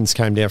 Matt Elkins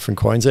came down from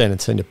Queensland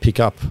and seemed to pick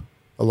up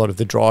a lot of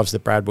the drives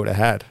that Brad would have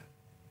had,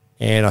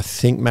 and I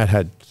think Matt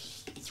had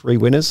 3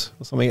 winners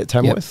or something at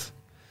Tamworth. Yep.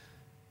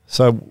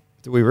 So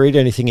do we read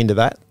anything into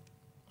that?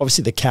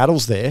 Obviously the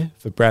cattle's there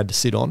for Brad to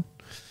sit on.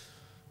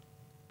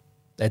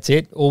 That's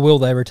it. Or will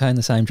they retain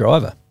the same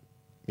driver?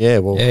 Yeah,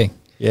 well,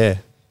 yeah.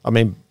 I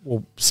mean,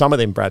 some of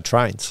them Brad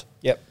trains.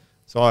 Yep.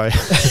 So I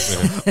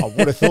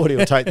would have thought he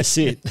would take the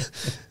sit.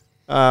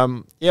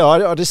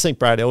 I just think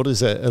Brad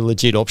Elder's a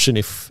legit option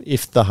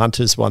if the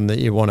Hunter's one that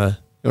you want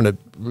to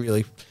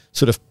really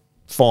sort of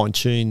fine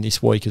tune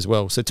this week as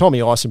well. So Tommy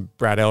Ison and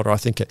Brad Elder, I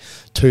think, are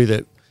two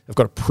that have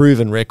got a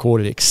proven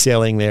record at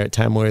excelling there at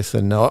Tamworth,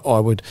 and I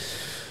would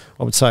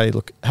say,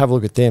 look, have a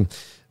look at them,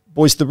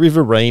 boys. The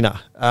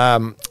Riverina.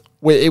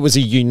 It was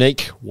a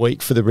unique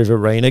week for the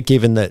Riverina,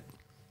 given that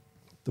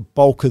the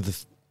bulk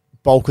of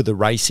the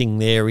racing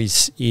there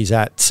is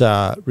at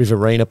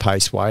Riverina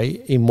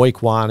Paceway. In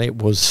week 1, it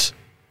was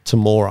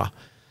Temora.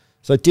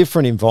 So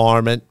different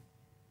environment,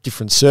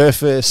 different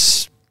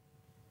surface,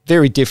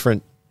 very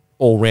different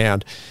all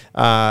round.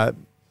 Our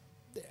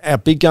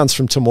big guns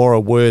from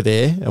Temora were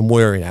there and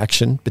were in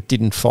action, but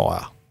didn't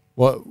fire.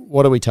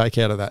 What do we take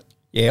out of that?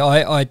 Yeah,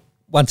 I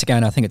once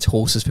again, I think it's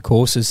horses for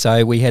courses.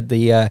 So we had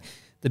the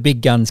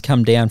big guns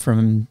come down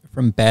from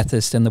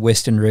Bathurst and the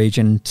Western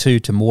region to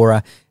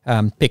Temora,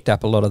 picked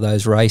up a lot of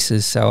those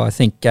races. So I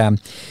think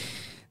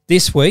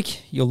this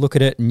week you'll look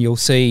at it and you'll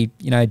see,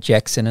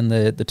 Jackson and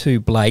the 2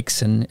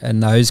 Blakes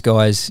and those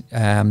guys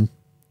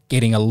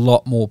getting a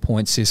lot more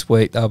points this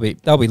week. They'll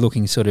be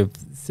looking sort of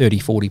 30,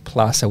 40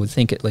 plus, I would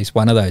think, at least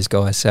one of those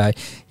guys. So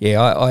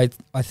yeah,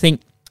 I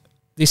think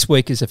this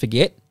week is a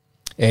forget,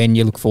 and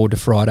you look forward to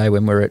Friday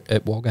when we're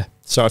at Wagga.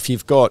 So if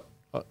you've got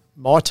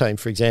my team,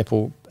 for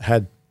example,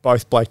 had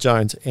both Blake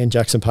Jones and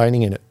Jackson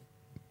Painting in it,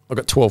 I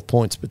got 12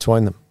 points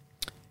between them.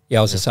 Yeah,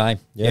 I was the same.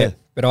 Yeah.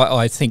 But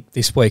I think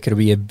this week it'll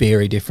be a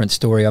very different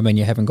story. I mean,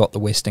 you haven't got the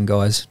Western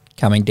guys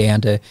coming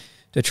down to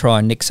try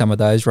and nick some of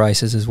those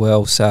races as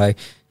well. So,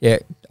 yeah,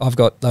 I've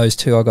got those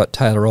 2. I got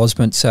Taylor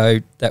Osmond, so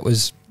that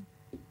was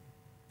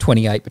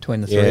 28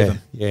 between the 3 of them.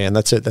 Yeah, and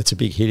that's a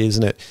big hit,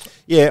 isn't it?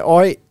 Yeah,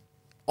 I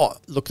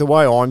look, the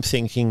way I'm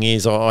thinking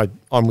is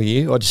I'm with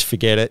you. I just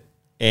forget it.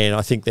 And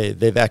I think they're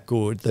that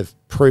good. They've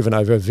proven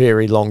over a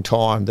very long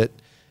time that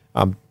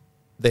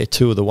they're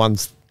 2 of the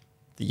ones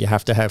that you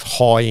have to have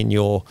high in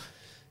your,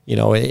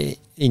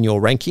 in your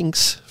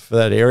rankings for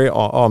that area.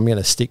 I'm going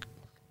to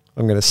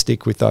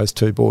stick with those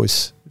 2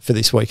 boys for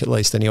this week at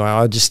least. Anyway,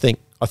 I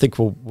think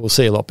we'll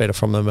see a lot better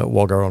from them at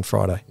Wagga on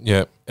Friday.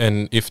 Yeah,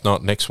 and if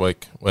not next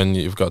week when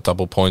you've got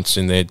double points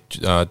in their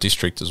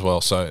district as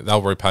well, so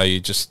they'll repay you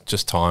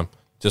just time.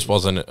 Just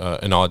wasn't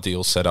an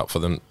ideal setup for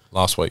them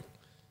last week.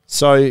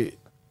 So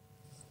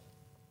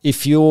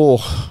if you're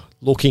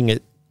looking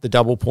at the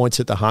double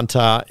points at the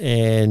Hunter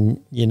and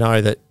you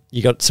know that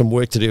you got some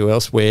work to do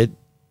elsewhere,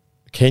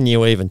 can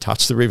you even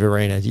touch the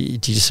Riverina? Do you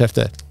just have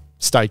to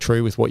stay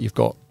true with what you've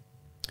got?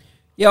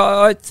 Yeah,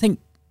 I think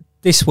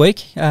this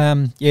week,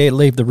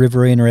 leave the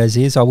Riverina as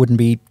is. I wouldn't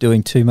be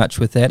doing too much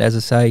with that. As I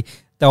say,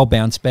 they'll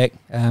bounce back.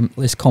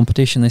 Less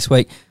competition this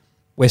week.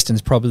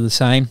 Western's probably the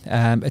same.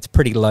 It's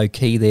pretty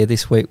low-key there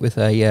this week with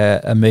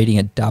a meeting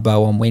at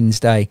Dubbo on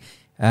Wednesday,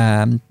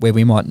 where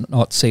we might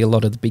not see a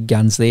lot of the big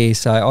guns there.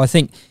 So I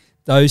think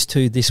those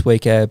 2 this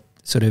week are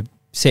sort of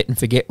set and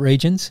forget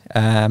regions.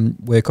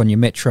 Work on your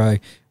Metro,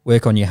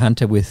 work on your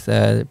Hunter with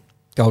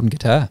Golden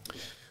Guitar.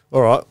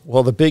 All right.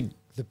 Well, the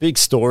big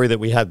story that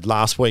we had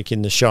last week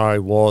in the show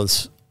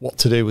was what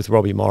to do with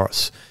Robbie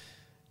Morris.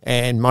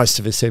 And most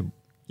of us said,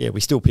 yeah, we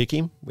still pick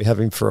him. We have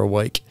him for a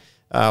week.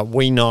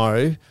 We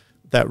know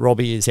that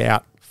Robbie is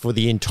out for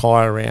the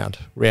entire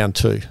round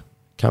 2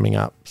 coming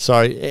up.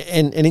 So,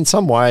 and in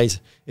some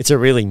ways, it's a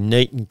really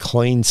neat and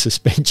clean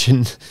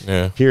suspension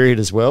period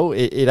as well.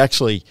 It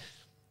actually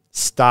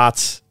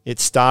started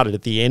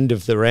at the end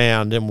of the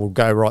round and will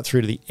go right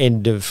through to the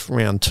end of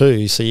round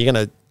 2. So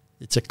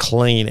it's a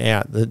clean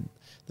out. The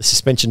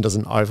suspension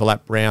doesn't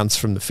overlap rounds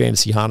from the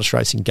fantasy harness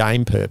racing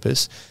game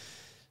purpose.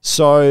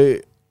 So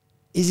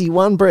is he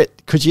one,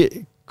 Brett? Could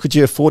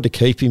you afford to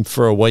keep him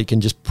for a week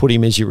and just put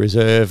him as your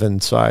reserve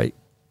and say,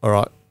 all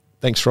right,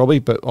 thanks, Robbie,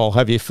 but I'll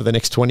have you for the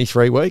next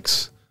 23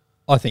 weeks?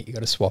 I think you've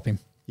got to swap him.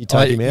 You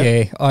take him out?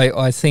 Yeah,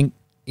 I think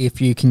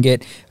if you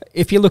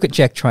look at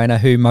Jack Trainer,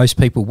 who most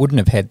people wouldn't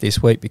have had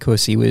this week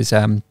because he was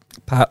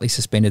partly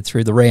suspended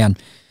through the round,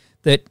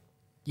 that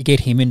you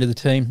get him into the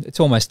team. It's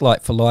almost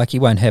like for like. He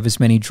won't have as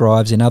many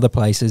drives in other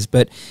places,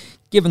 but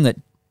given that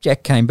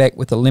Jack came back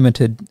with the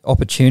limited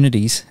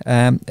opportunities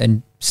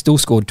and still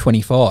scored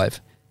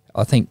 25,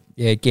 I think,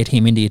 get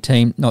him into your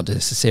team, not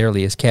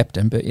necessarily as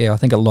captain, but I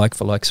think a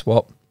like-for-like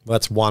swap. Well,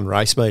 that's one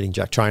race meeting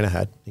Jack Trainer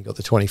had. He got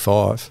the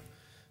 25.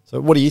 So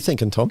what are you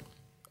thinking, Tom?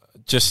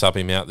 Just sub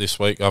him out this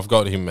week. I've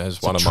got him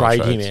as one of my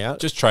trades. Trade him out?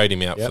 Just trade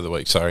him out for the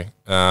week, sorry.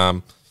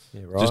 Right.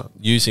 Just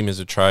use him as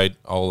a trade.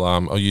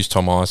 I'll use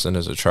Tom Ison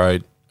as a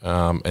trade,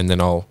 and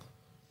then I'll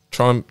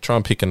try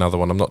and pick another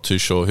one. I'm not too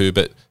sure who,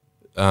 but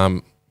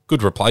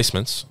good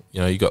replacements.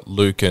 You got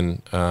Luke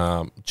and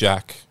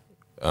Jack,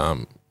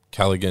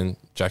 Callaghan,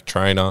 Jack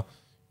Trainer.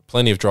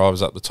 Plenty of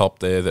drivers up the top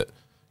there that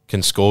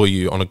can score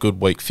you on a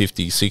good week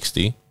 50,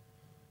 60.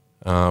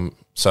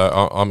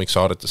 So I'm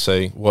excited to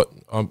see what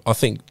I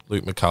think.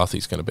 Luke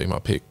McCarthy's going to be my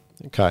pick.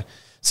 Okay.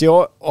 See,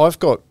 I've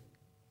got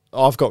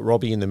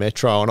Robbie in the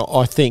Metro, and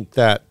I think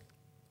that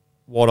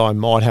what I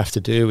might have to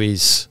do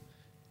is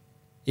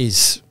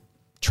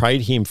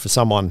trade him for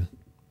someone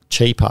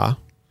cheaper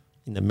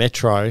in the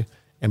Metro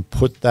and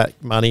put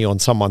that money on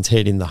someone's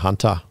head in the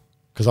Hunter,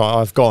 because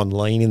I've gone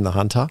lean in the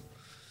Hunter.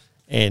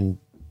 And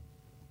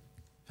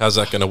how's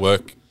that going to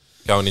work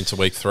going into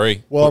week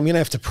 3? Well, I'm going to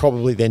have to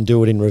probably then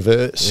do it in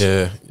reverse.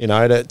 Yeah.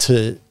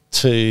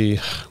 To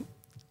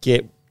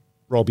get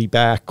Robbie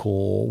back,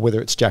 or whether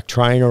it's Jack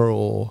Trainer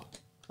or...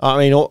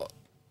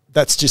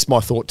 that's just my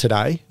thought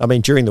today.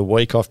 During the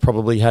week, I've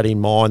probably had in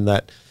mind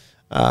that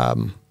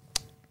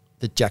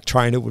that Jack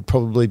Trainer would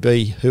probably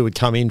be who would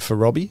come in for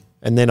Robbie,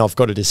 and then I've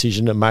got a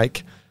decision to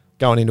make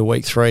going into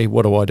week 3.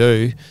 What do I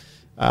do?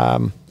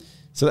 So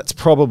that's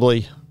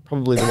probably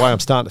the way I'm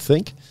starting to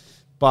think.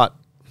 But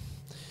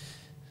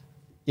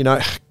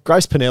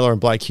Grace Panella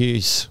and Blake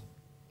Hughes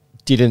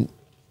didn't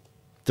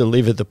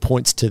deliver the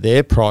points to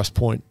their price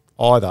point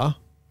either,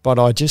 but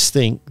I just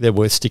think they're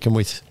worth sticking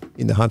with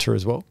in the Hunter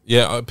as well.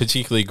 Yeah,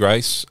 particularly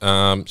Grace.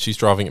 She's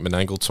driving at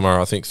Menangle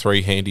tomorrow. I think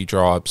 3 handy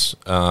drives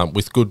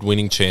with good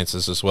winning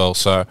chances as well.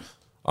 So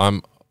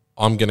I'm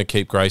going to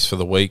keep Grace for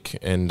the week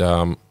and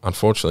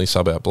unfortunately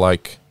sub out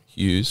Blake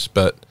Hughes,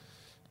 but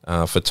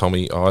for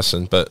Tommy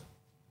Ison. But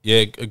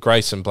yeah,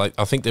 Grace and Blake,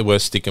 I think they're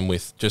worth sticking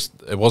with. Just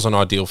it wasn't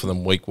ideal for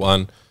them week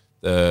 1.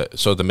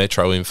 The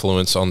Metro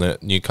influence on the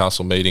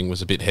Newcastle meeting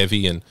was a bit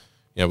heavy, and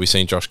we've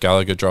seen Josh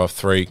Gallagher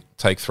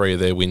take 3 of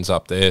their wins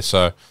up there.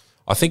 So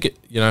I think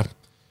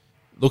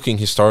looking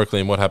historically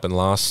and what happened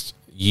last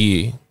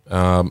year,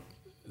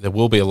 there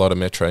will be a lot of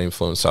Metro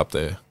influence up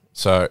there.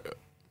 So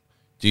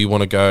do you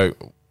want to go,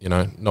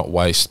 not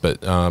waste,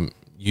 but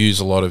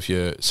use a lot of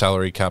your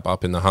salary cap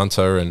up in the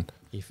Hunter? And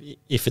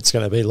if it's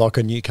going to be like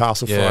a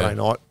Newcastle Friday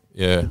night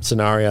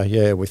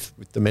scenario, with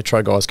the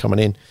Metro guys coming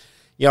in.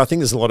 Yeah, I think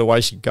there's a lot of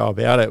ways you could go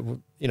about it.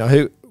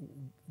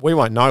 We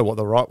won't know what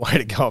the right way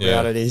to go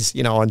about it is,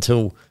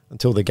 until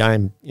the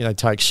game,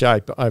 takes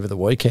shape over the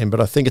weekend. But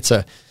I think it's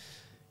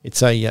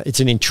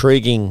an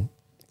intriguing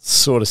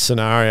sort of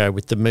scenario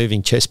with the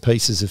moving chess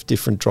pieces of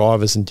different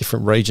drivers and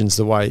different regions.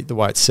 The way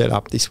it's set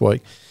up this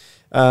week.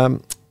 I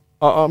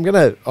want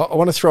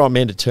to throw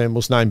Amanda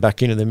Turnbull's name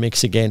back into the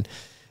mix again.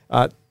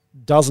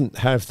 Doesn't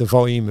have the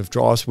volume of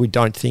drives, we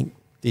don't think,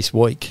 this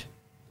week.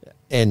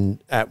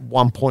 And at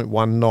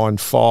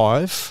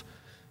 1.195,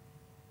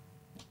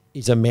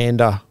 is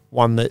Amanda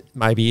one that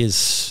maybe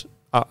is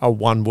a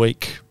 1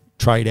 week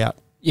trade out?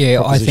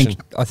 Yeah, I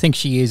think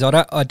she is.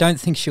 I don't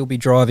think she'll be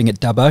driving at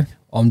Dubbo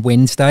on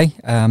Wednesday.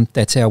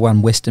 That's our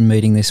one Western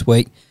meeting this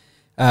week.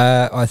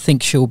 I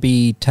think she'll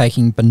be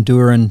taking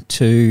Bundoran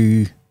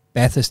to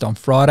Bathurst on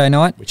Friday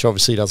night, which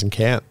obviously doesn't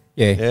count.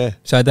 Yeah.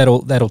 So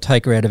that'll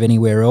take her out of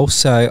anywhere else.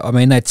 So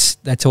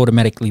that's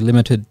automatically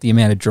limited the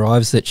amount of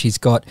drives that she's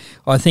got.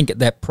 I think at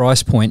that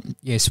price point,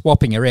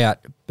 swapping her out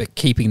but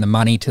keeping the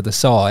money to the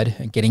side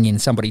and getting in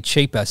somebody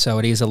cheaper, so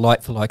it is a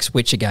like for like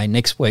switch again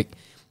next week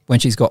when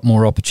she's got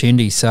more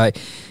opportunities. So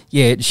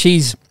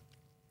she's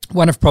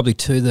one of probably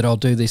 2 that I'll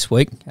do this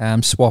week.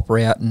 Swap her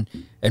out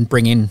and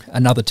bring in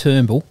another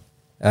Turnbull.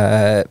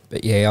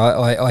 But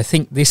yeah, I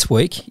think this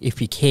week,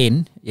 if you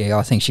can,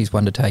 I think she's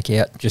one to take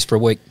out just for a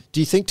week. Do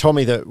you think,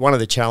 Tommy, that one of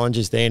the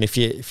challenges then, if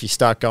you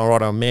start going,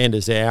 right,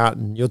 Amanda's out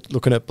and you're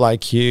looking at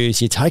Blake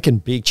Hughes, you're taking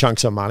big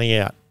chunks of money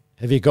out.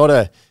 Have you got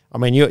to, I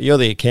mean, you're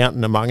the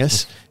accountant among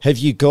us, have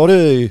you got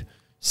to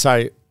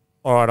say,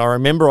 all right, I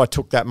remember I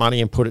took that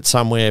money and put it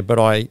somewhere, but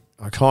I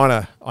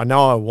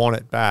know I want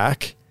it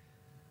back.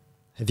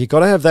 Have you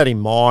got to have that in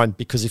mind?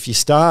 Because if you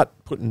start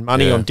putting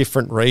money on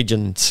different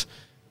regions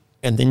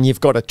and then you've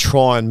got to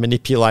try and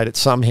manipulate it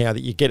somehow that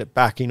you get it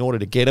back in order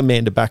to get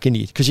Amanda back in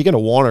you, because you're going to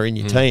want her in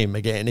your team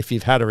again if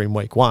you've had her in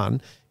week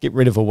 1, get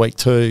rid of her week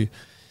 2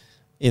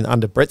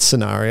 under Brett's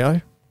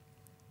scenario.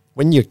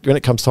 When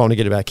it comes time to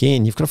get her back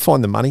in, you've got to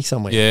find the money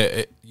somewhere.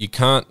 Yeah, you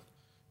can't,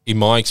 in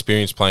my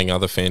experience playing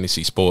other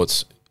fantasy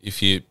sports,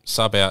 if you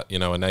sub out,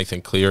 a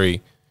Nathan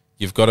Cleary,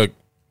 you've got to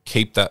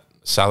keep that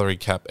salary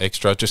cap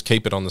extra. Just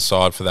keep it on the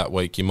side for that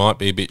week. You might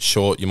be a bit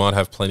short. You might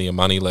have plenty of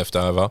money left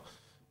over,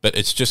 but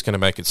it's just going to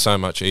make it so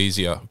much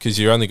easier because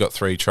you only got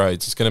 3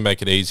 trades. It's going to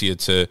make it easier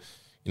to,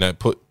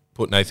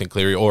 put Nathan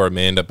Cleary or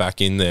Amanda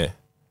back in there.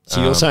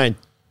 So you're saying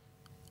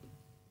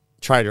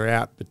trade her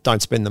out, but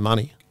don't spend the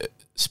money.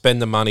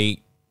 Spend the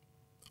money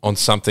on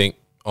something,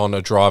 on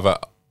a driver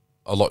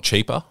a lot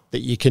cheaper.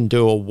 That you can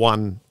do a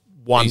one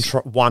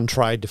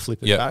trade to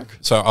flip it back.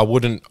 So I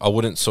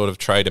wouldn't sort of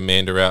trade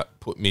Amanda out,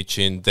 put Mitch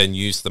in, then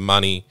use the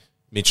money,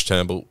 Mitch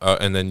Turnbull,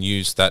 and then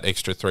use that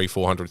extra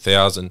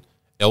 300,000-400,000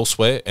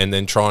 elsewhere, and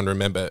then try and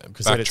remember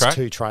because then it's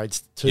 2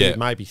 trades,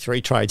 maybe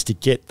 3 trades to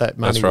get that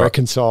money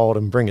reconciled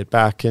and bring it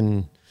back.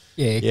 And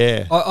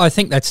I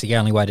think that's the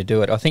only way to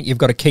do it. I think you've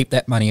got to keep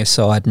that money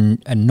aside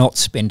and not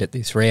spend it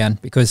this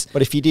round because.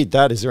 But if you did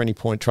that, is there any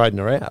point trading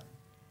her out?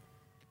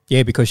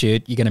 Yeah, because you're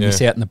going to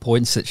miss out on the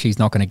points that she's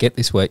not going to get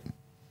this week.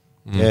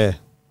 Yeah,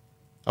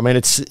 I mean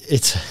it's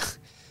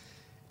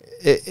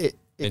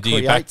and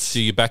do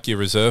you back your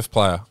reserve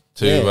player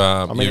to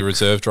your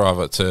reserve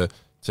driver to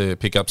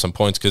pick up some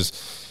points?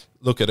 Because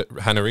look at it,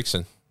 Hannah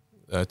Rickson,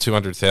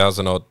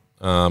 200,000 odd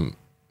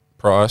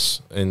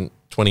price and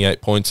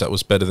 28 points. That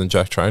was better than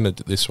Jack Traynor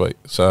this week.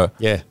 So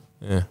it's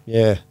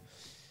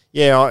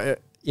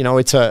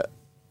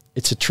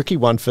a tricky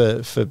one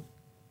for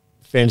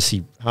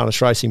fantasy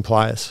harness racing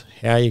players.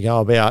 How you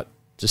go about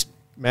just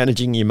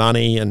managing your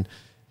money and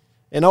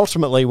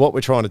ultimately what we're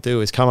trying to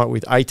do is come up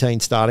with 18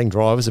 starting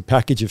drivers, a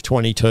package of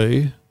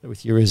 22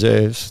 with your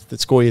reserves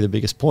that score you the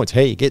biggest points. How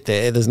you get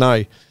there, there's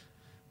no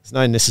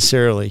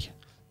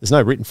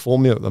written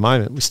formula at the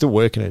moment. We're still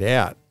working it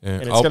out. Yeah.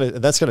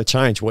 And that's going to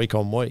change week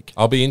on week.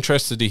 I'll be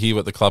interested to hear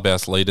what the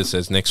clubhouse leader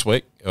says next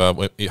week.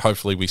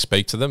 Hopefully we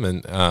speak to them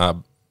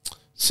and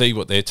see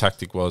what their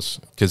tactic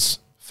was. Because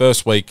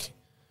first week,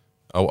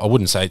 I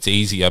wouldn't say it's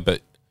easier,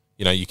 but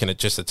you can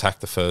just attack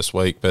the first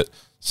week. But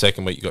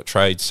second week, you got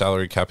trade,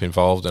 salary cap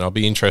involved, and I'll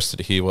be interested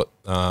to hear what,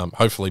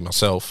 hopefully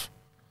myself,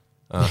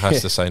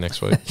 has to say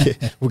next week.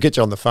 Yeah. We'll get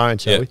you on the phone,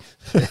 shall we?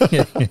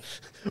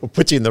 We'll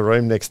put you in the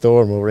room next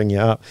door and we'll ring you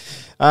up.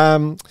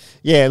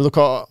 Look,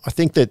 I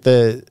think that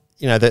the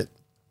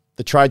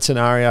trade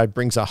scenario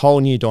brings a whole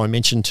new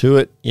dimension to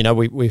it.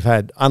 We've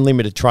had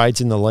unlimited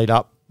trades in the lead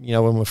up,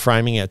 when we're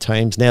framing our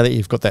teams. Now that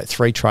you've got that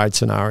 3 trade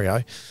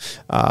scenario,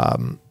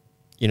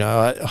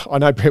 I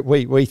know, Brett,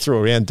 we threw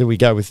around, do we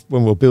go with,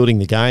 when we're building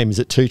the game, is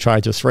it 2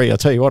 trades or 3? I'll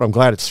tell you what, I'm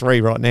glad it's 3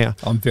 right now.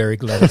 I'm very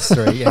glad it's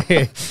 3. Yeah.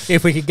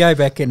 If we could go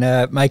back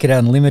and make it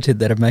unlimited,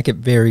 that'd make it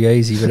very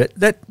easy. But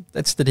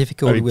that's the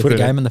difficulty with the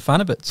game and the fun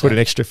of it. So. Put an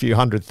extra few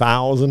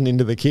 100,000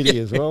 into the kitty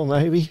as well,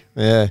 maybe.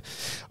 Yeah.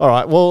 All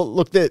right. Well,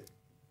 look, the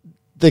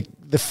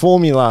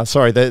formula,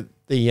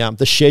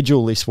 the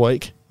schedule this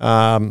week,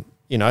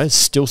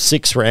 still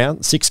 6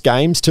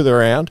 games to the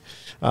round.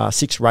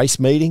 6 race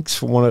meetings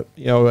for one of,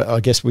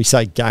 I guess we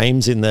say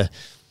games in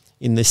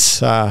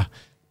this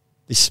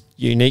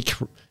unique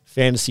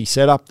fantasy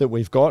setup that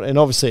we've got. And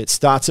obviously it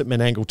starts at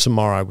Menangle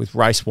tomorrow with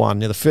race 1.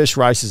 Now the first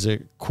race is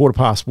at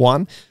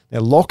 1:15. Now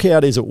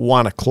lockout is at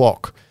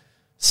 1:00.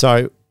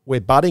 So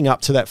we're butting up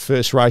to that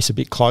first race a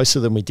bit closer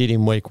than we did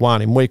in week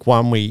 1. In week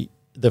 1,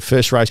 the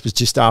first race was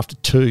just after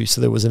 2.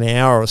 So there was an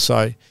hour or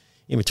so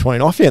in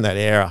between. I found that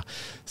hour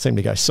seemed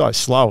to go so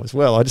slow as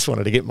well. I just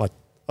wanted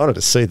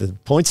to see the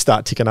points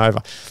start ticking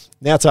over.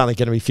 Now it's only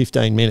going to be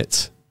 15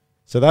 minutes.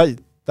 So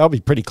they'll be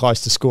pretty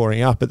close to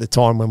scoring up at the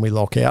time when we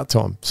lock out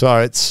time. So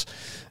it's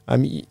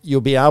you'll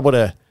be able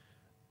to,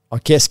 I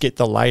guess, get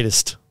the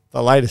latest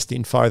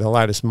info, the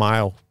latest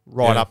mail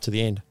right up to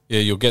the end. Yeah,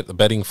 you'll get the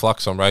betting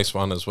flux on race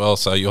 1 as well.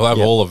 So you'll have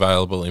all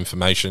available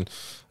information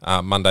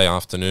Monday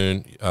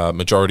afternoon.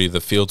 Majority of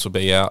the fields will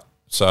be out.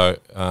 So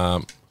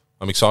I'm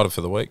excited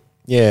for the week.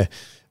 Yeah.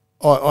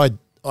 I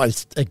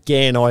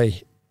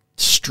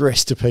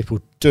stress to people,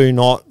 do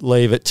not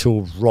leave it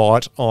till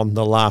right on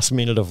the last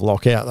minute of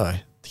lockout though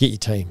to get your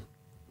team.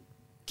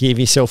 Give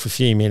yourself a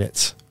few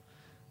minutes.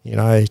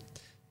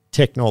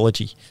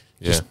 Technology.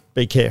 Just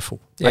be careful.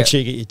 Make sure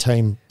you get your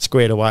team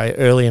squared away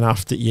early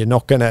enough that you're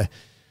not going to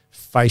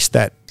face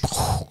that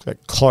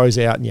close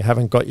out and you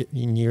haven't got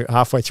you're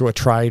halfway through a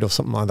trade or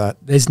something like that.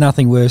 There's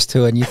nothing worse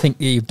to it. And you think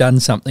you've done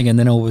something and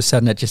then all of a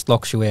sudden it just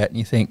locks you out and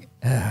you think,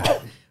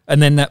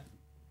 and then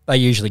they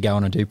usually go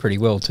on and do pretty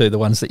well too, the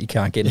ones that you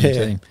can't get in the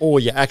team. Or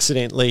you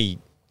accidentally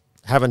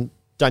haven't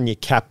done your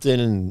captain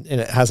and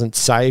it hasn't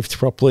saved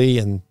properly,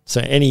 and so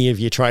any of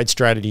your trade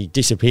strategy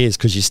disappears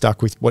because you're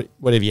stuck with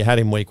whatever you had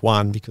in week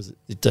one because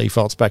it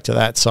defaults back to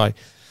that. So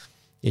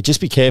yeah,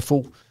 just be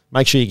careful.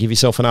 Make sure you give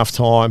yourself enough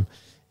time,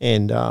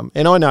 and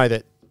I know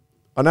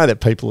that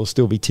people will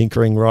still be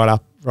tinkering right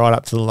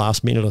up to the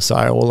last minute or so.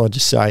 All I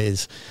just say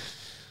is,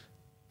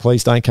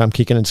 please don't come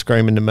kicking and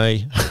screaming to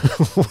me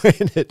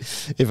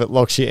if it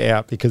locks you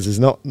out, because there's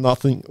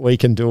nothing we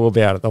can do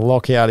about it. The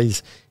lockout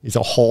is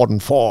a hard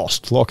and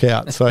fast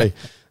lockout, so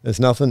there's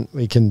nothing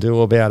we can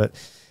do about it.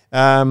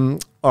 All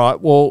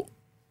right, well,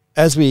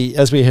 as we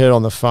heard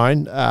on the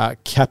phone,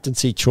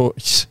 captaincy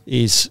choice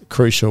is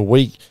crucial.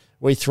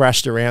 We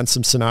thrashed around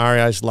some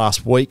scenarios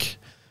last week,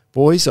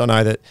 boys. I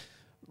know that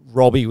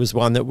Robbie was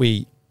one that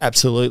we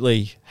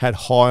absolutely had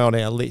high on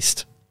our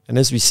list, and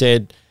as we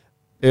said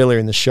earlier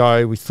in the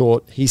show, we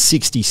thought his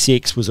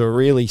 66 was a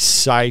really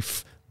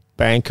safe,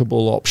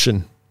 bankable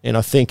option. And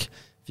I think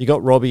if you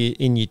got Robbie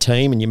in your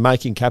team and you're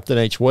making captain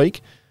each week,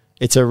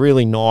 it's a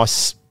really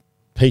nice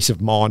peace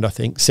of mind, I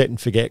think, set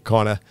and forget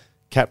kind of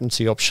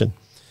captaincy option.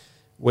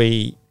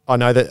 I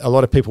know that a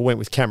lot of people went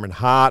with Cameron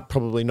Hart,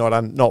 probably not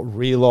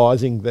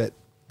realising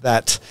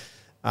that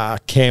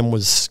Cam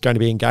was going to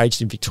be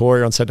engaged in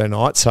Victoria on Saturday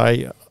night.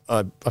 So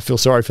I feel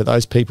sorry for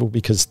those people,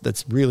 because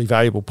that's really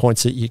valuable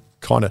points that you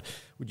kind of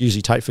would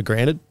usually take for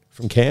granted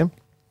from Cam.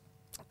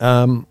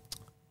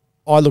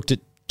 I looked at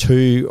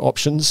two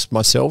options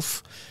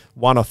myself.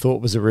 One I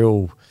thought was a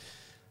real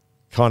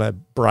kind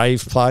of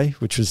brave play,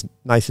 which was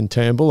Nathan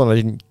Turnbull, and I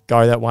didn't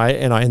go that way,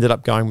 and I ended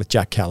up going with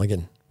Jack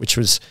Callaghan,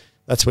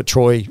 that's what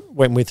Troy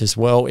went with as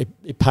well.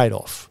 It paid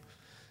off,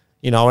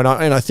 and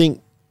I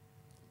think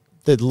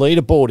the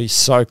leaderboard is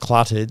so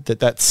cluttered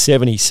that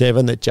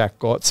 77 that Jack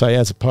got, so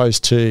as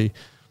opposed to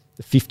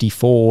the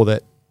 54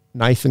 that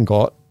Nathan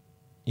got,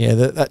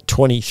 that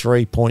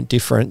 23-point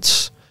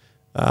difference,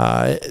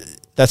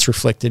 that's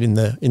reflected in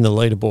the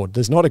leaderboard.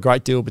 There's not a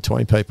great deal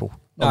between people.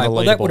 No,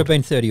 well, that would have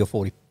been 30 or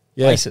 40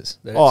 places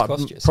that it's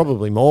cost you.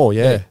 Probably more,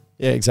 yeah,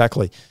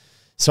 exactly.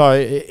 So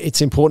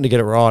it's important to get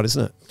it right,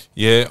 isn't it?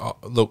 Yeah,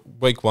 look,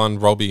 week one,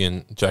 Robbie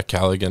and Jack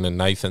Callaghan and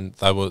Nathan,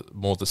 they were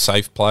more the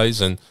safe plays,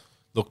 and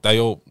look, they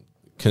all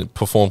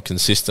performed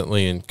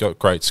consistently and got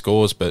great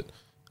scores, but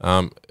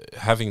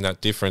having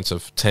that difference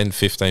of 10,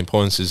 15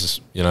 points is,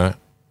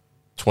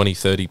 20,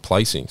 30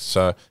 placings.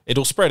 So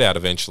it'll spread out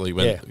eventually.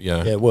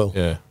 It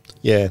will.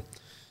 Yeah.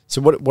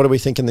 So what are we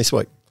thinking this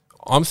week?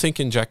 I'm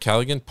thinking Jack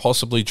Callaghan,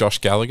 possibly Josh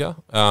Gallagher.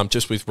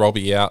 Just with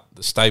Robbie out,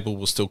 the stable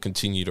will still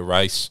continue to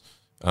race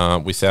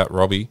without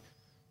Robbie.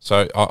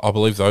 So I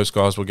believe those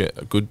guys will get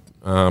a good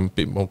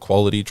bit more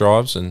quality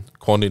drives and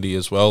quantity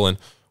as well. And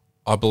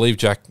I believe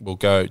Jack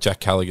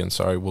Callaghan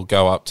will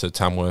go up to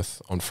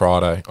Tamworth on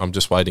Friday. I'm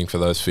just waiting for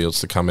those fields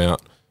to come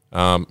out.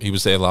 He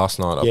was there last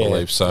night, I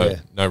believe, so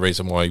no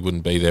reason why he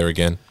wouldn't be there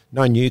again.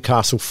 No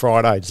Newcastle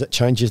Friday. Does that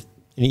change your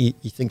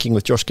thinking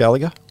with Josh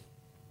Gallagher?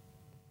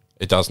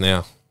 It does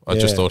now. I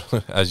just thought,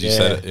 as you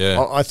said it,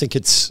 yeah. I think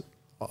it's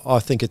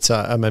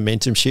a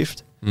momentum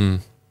shift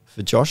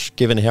for Josh,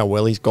 given how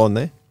well he's gone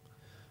there.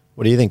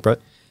 What do you think, Brett?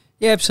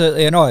 Yeah,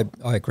 absolutely, and I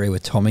agree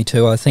with Tommy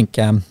too. I think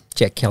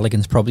Jack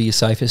Callaghan's probably your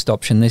safest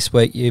option this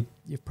week.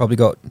 You've probably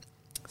got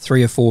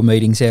 3 or 4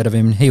 meetings out of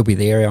him. He'll be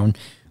there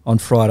on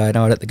Friday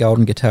night at the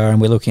Golden Guitar, and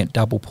we're looking at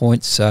double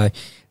points. So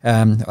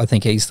I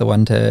think he's the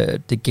one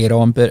to get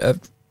on.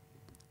 But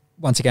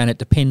once again, it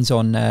depends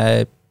on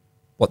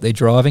what they're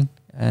driving.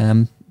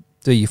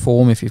 Do your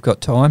form if you've got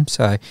time.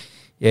 So,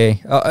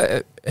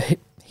 yeah,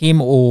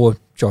 him or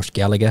Josh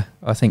Gallagher,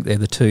 I think they're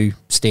the two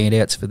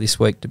standouts for this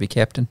week to be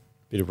captain.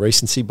 Bit of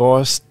recency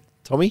bias,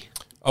 Tommy?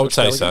 I would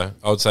say so.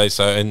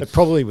 And but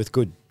probably with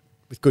good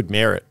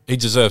merit. He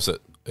deserves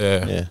it.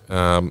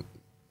 Yeah.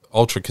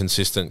 Ultra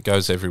consistent,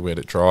 goes everywhere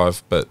to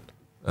drive. But,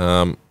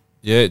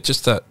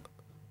 just that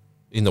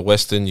in the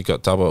Western, you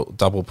got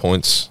double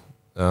points.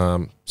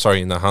 In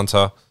the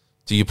Hunter,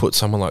 do you put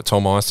someone like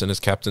Tom Ison as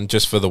captain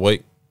just for the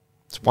week?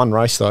 It's one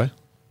race, though.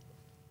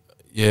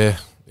 Yeah,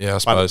 I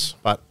suppose.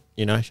 But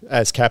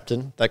as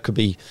captain, that could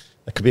be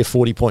a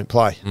 40-point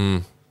play.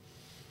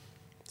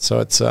 So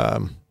it's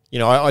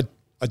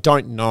I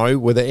don't know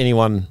whether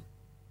anyone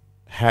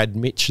had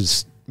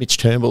Mitch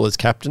Turnbull as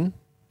captain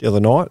the other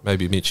night.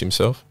 Maybe Mitch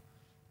himself.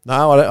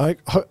 No,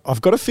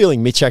 I've got a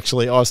feeling Mitch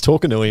actually. I was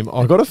talking to him.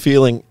 I've got a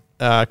feeling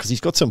because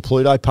he's got some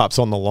Pluto pups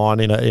on the line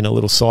in a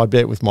little side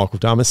bet with Michael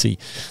Dumacy.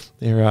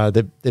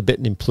 They're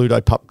betting in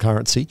Pluto pup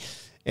currency,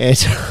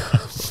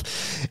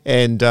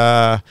 and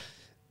I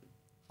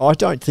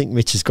don't think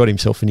Mitch has got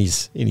himself in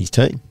his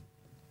team.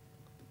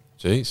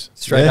 Jeez,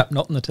 straight up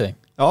not in the team.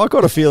 I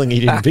got a feeling he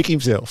didn't pick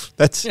himself.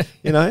 That's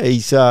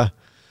he's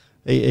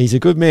He's a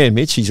good man,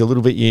 Mitch. He's a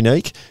little bit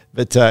unique,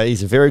 but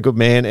he's a very good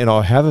man, and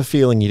I have a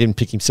feeling he didn't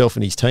pick himself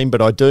and his team,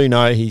 but I do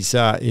know he's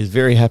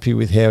very happy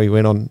with how he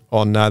went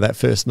on that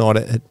first night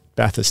at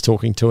Bathurst,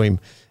 talking to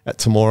him at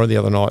Temora the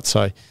other night.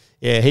 So,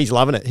 yeah, he's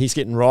loving it. He's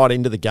getting right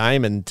into the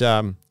game, and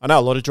I know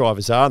a lot of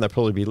drivers are, and they'll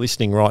probably be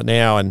listening right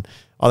now, and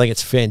I think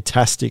it's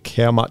fantastic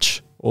how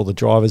much all the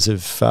drivers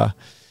have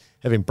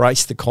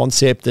embraced the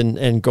concept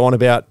and gone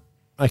about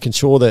making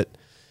sure that,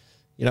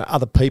 you know,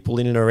 other people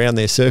in and around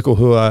their circle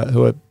who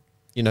are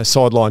you know,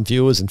 sideline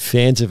viewers and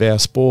fans of our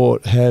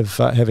sport have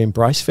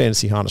embraced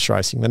fantasy harness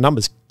racing. The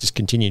numbers just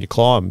continue to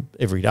climb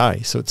every day,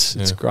 so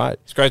it's great.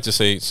 It's great to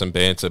see some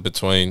banter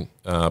between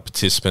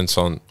participants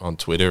on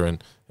Twitter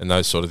and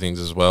those sort of things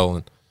as well.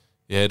 And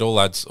yeah, it all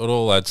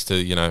adds to,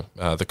 you know,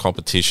 the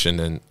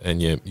competition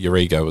and your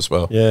ego as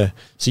well. Yeah.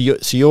 So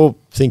you're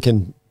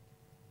thinking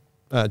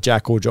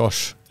Jack or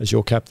Josh as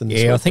your captain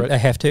this week, I think Brett? they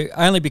have to,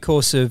 only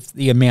because of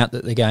the amount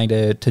that they're going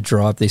to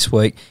drive this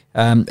week.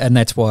 And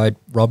that's why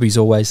Robbie's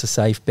always a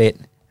safe bet.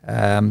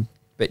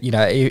 But, you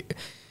know,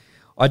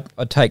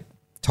 I'd take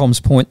Tom's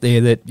point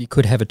there that you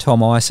could have a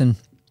Tom Ison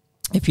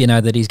if you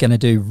know that he's going to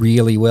do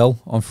really well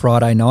on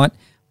Friday night,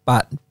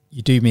 but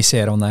you do miss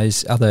out on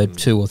those other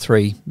 2 or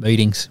 3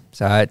 meetings.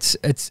 So it's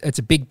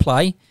a big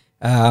play,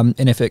 and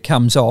if it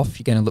comes off,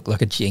 you're going to look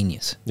like a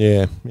genius.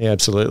 Yeah,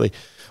 absolutely.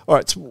 All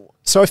right,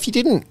 so if you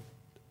didn't,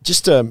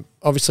 just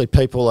obviously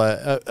people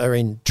are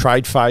in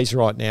trade phase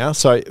right now,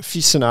 so a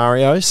few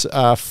scenarios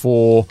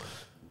for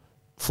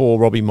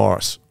Robbie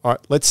Morris. All right,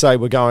 let's say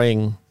we're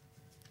going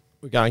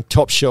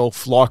top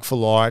shelf, like for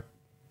like.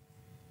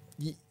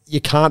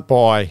 You can't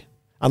buy,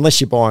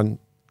 unless you're buying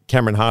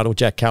Cameron Hart or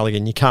Jack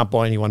Callaghan, you can't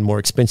buy anyone more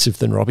expensive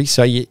than Robbie.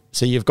 So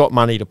you've got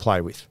money to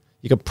play with.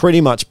 You can pretty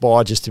much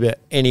buy just about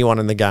anyone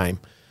in the game.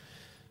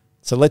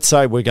 So let's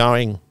say we're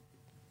going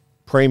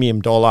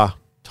premium dollar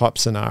type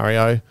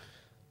scenario.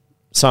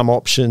 Some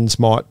options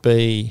might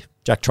be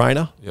Jack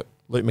Traynor,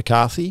 Luke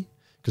McCarthy,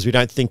 because we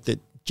don't think that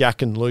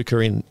Jack and Luke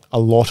are in a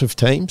lot of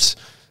teams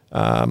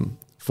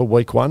for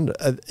week one.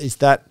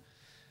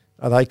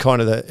 Are they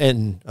kind of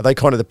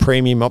the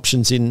premium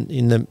options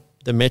in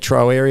the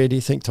metro area, do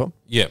you think, Tom?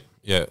 Yeah,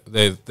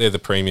 they're the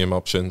premium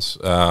options.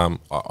 I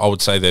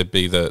would say they'd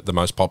be the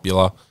most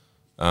popular.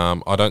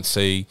 I don't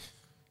see,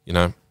 you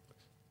know,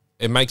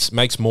 it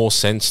makes more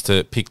sense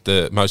to pick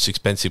the most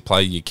expensive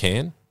player you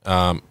can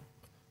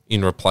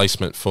in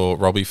replacement for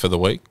Robbie for the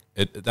week.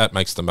 That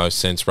makes the most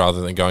sense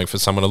rather than going for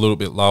someone a little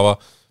bit lower,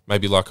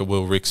 maybe like a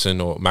Will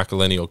Rickson or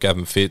McElhenney or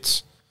Gavin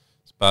Fitz.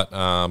 But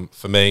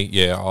for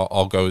me,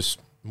 I'll go as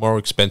more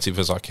expensive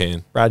as I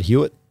can. Brad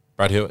Hewitt,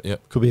 yeah.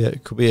 Could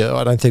be.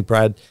 I don't think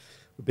Brad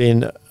would be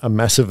in a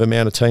massive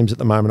amount of teams at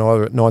the moment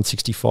either. At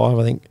 965,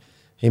 I think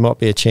he might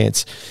be a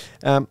chance.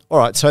 All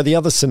right, so the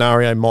other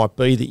scenario might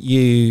be that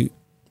you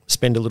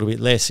spend a little bit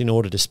less in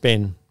order to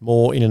spend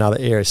more in another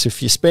area. So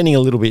if you're spending a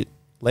little bit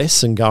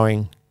less and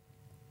going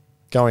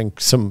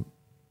some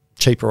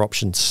cheaper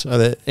options, are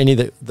there any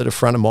that are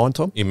front of mind,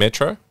 Tom? In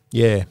Metro?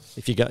 Yeah,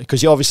 if you go,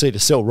 because you obviously to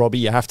sell Robbie,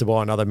 you have to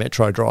buy another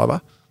Metro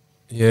driver.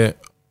 Yeah,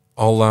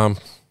 I'll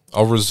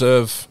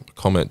reserve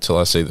comment till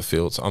I see the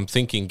fields. I'm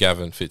thinking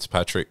Gavin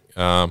Fitzpatrick.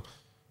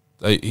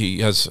 He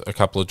has a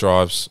couple of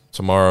drives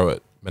tomorrow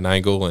at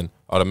Menangle, and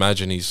I'd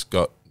imagine he's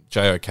got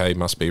JOK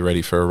must be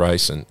ready for a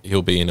race, and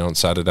he'll be in on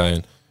Saturday,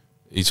 and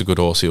he's a good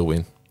horse. He'll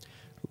win.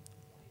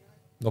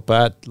 Not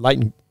bad.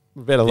 Leighton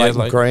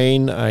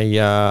Green,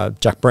 a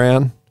Jack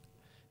Brown,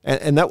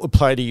 and that would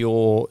play to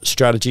your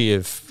strategy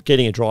of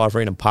getting a driver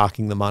in and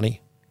parking the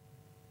money.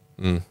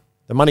 The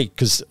money,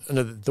 because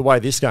the way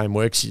this game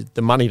works,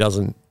 the money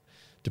doesn't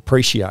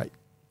depreciate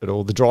at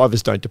all. The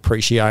drivers don't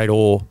depreciate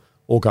or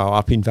go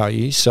up in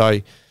value. So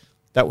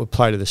that would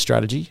play to the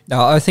strategy.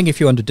 No, I think if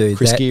you want to do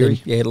Chris that,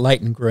 Geary. then,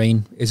 Leighton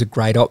Green is a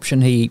great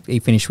option. He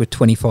finished with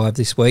 25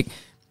 this week.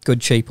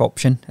 Good cheap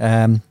option.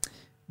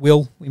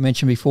 Will, we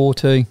mentioned before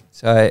too.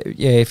 So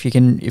yeah, if you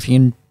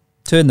can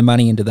turn the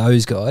money into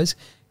those guys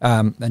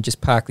and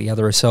just park the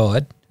other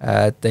aside,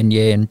 then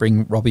and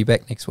bring Robbie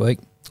back next week.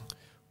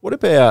 What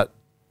about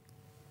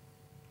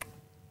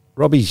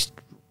Robbie's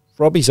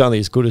only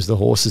as good as the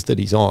horses that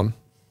he's on,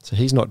 so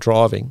he's not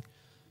driving.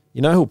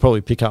 You know who'll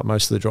probably pick up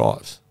most of the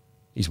drives?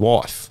 His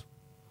wife,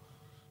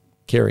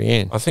 Kerry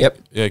Ann. I think,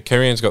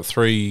 Kerry Ann's got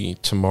 3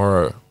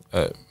 tomorrow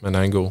at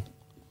Menangle.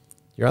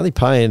 You're only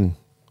paying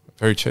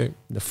very cheap.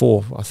 About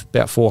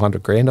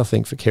 $400,000, I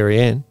think, for Kerry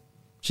Ann.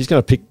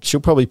 She'll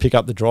probably pick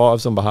up the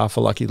drives on behalf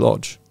of Lucky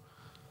Lodge.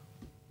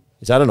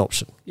 Is that an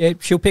option? Yeah,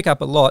 she'll pick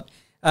up a lot.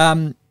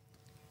 Only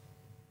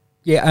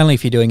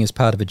if you're doing as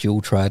part of a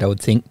dual trade, I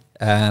would think.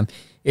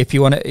 If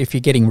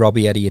you're getting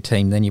Robbie out of your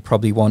team, then you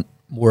probably want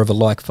more of a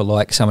like for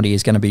like, somebody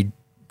who's going to be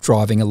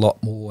driving a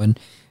lot more. And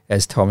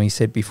as Tommy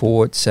said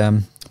before, it's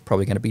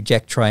probably going to be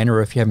Jack Traynor,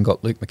 or if you haven't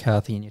got Luke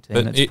McCarthy in your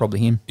team, that's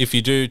probably him. If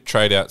you do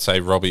trade out, say,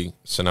 Robbie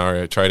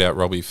scenario, trade out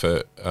Robbie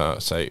for,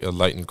 say, a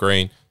Leighton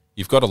Green,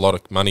 you've got a lot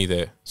of money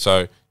there.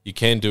 So you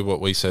can do what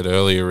we said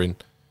earlier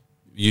and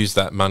use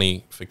that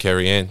money for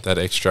Kerry Ann, that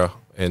extra,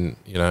 and,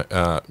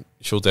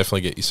 she'll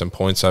definitely get you some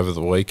points over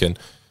the week. And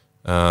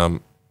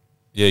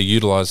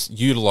utilize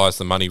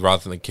the money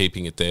rather than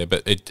keeping it there.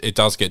 But it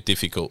does get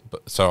difficult,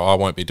 so I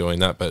won't be doing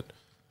that. But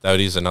that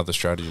is another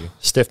strategy.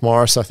 Steph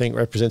Morris, I think,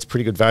 represents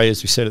pretty good value,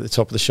 as we said at the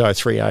top of the show,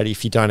 380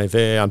 if you don't have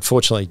air.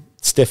 Unfortunately,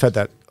 Steph had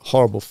that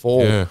horrible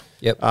fall. Yeah.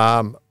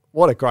 Yep.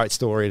 What a great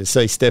story to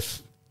see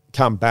Steph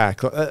come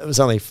back. It was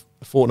only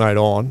a fortnight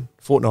on,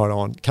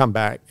 come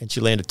back, and she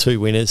landed 2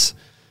 winners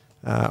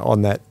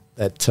on that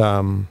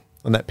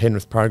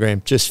Penrith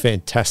program. Just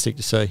fantastic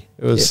to see.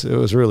 It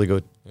was really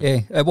good.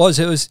 Yeah, it was.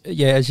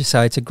 Yeah, as you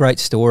say, it's a great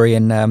story,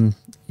 and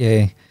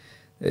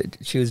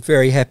she was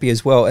very happy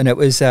as well. And it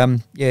was a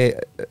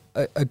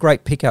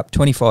great pickup,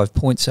 25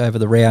 points over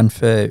the round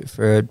for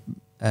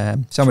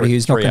somebody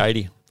who's not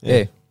 380.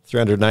 Yeah,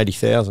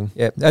 380,000.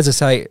 Yeah, as I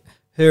say,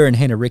 her and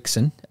Hannah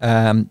Rickson,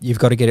 you've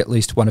got to get at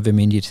least one of them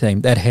into your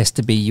team. That has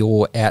to be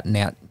your out and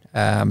out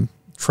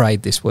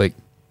trade this week.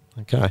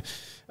 Okay.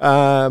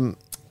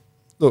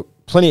 Look,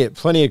 plenty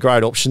of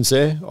great options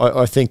there.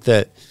 I think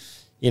that,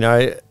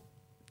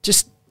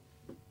 just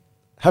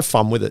have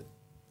fun with it,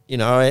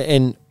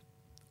 and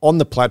on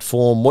the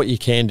platform, what you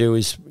can do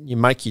is you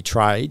make your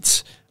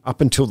trades up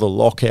until the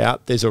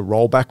lockout. There's a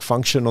rollback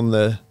function on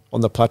the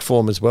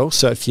platform as well.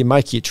 So if you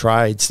make your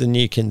trades, then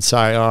you can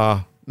say,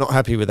 not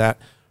happy with that,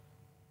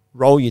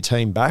 roll your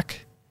team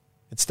back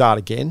and start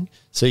again.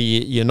 So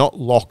you're not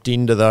locked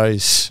into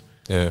those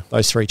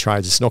 3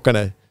 trades. It's not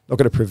going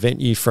to prevent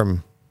you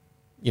from,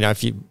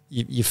 if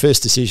your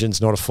first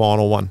decision's not a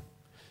final one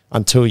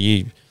until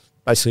you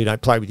basically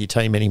don't play with your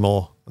team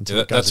anymore.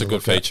 That's a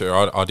good feature.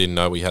 I didn't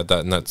know we had that,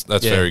 and that's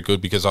very good,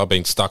 because I've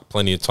been stuck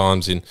plenty of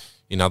times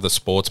in other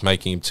sports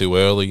making him too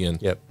early and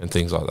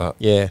things like that.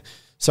 Yeah.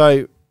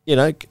 So,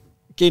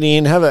 get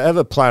in, have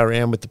a play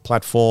around with the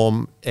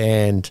platform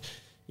and,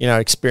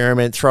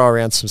 experiment, throw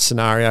around some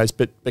scenarios,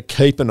 but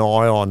keep an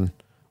eye on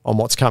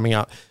what's coming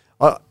up.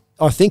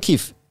 I think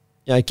if,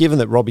 given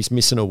that Robbie's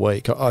missing a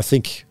week, I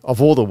think of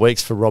all the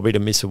weeks for Robbie to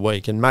miss a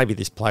week, and maybe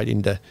this played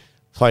into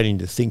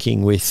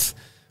thinking with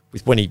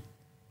when he,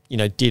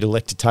 did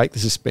elect to take the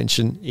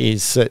suspension,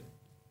 is that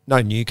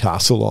no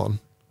Newcastle on.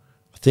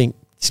 I think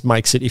this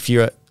makes it, if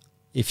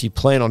you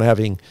plan on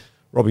having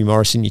Robbie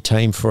Morris in your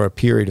team for a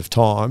period of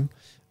time,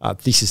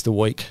 this is the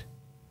week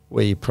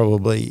where you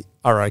probably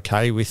are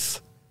okay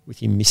with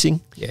him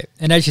missing. Yeah,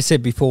 and as you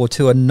said before,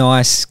 to a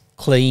nice,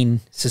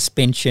 clean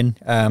suspension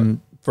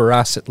for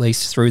us, at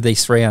least through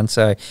these rounds.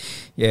 So,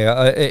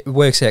 it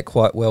works out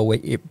quite well.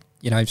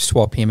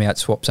 Swap him out,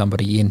 swap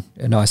somebody in,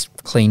 a nice,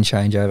 clean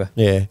changeover.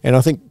 Yeah, and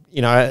I think,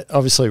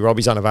 obviously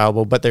Robbie's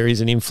unavailable, but there is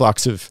an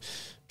influx of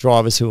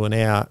drivers who are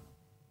now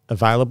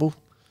available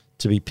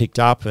to be picked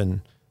up.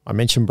 And I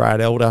mentioned Brad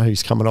Elder, who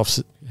has come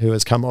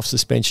off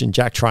suspension.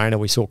 Jack Trainer,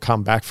 we saw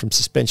come back from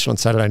suspension on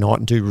Saturday night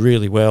and do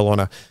really well on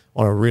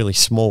a really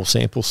small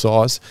sample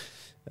size.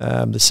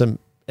 There's some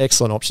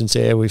excellent options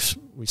there. We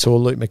saw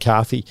Luke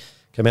McCarthy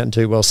come out and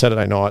do well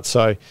Saturday night.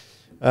 So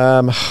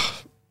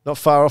not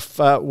far off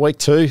week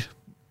 2,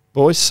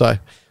 boys. So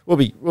we'll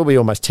be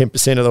almost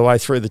 10% of the way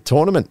through the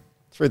tournament,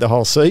 through the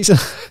whole season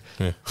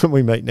when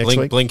we meet next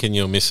week. Blink and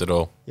you'll miss it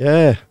all.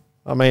 Yeah.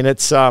 I mean,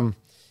 it's, I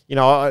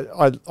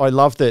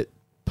love that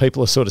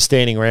people are sort of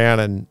standing around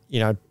and,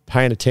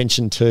 paying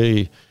attention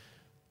to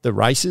the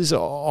races.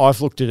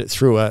 I've looked at it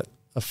through a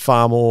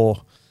far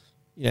more,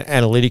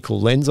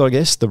 analytical lens, I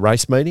guess, the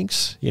race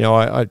meetings.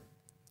 I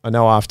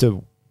know after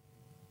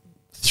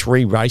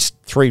 3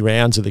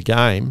 rounds of the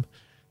game,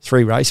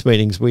 3 race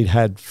meetings, we'd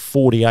had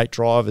 48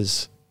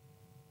 drivers.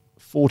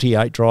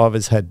 48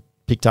 drivers had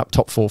picked up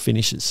top 4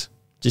 finishes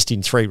just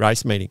in 3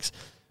 race meetings.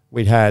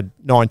 We'd had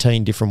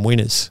 19 different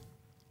winners.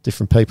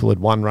 Different people had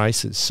won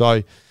races.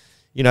 So,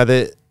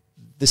 the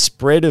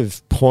spread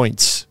of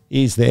points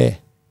is there.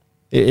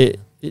 I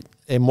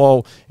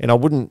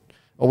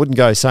wouldn't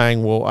go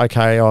saying, well,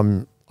 okay,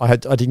 I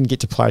didn't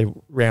get to play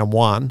round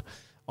 1.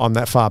 I'm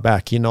that far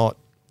back. You're not.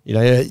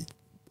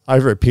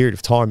 Over a period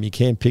of time, you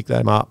can pick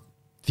them up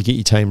if you get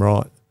your team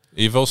right.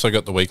 You've also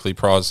got the weekly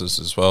prizes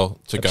as well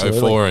to go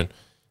for, and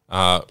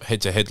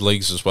head-to-head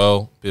leagues as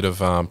well. Bit of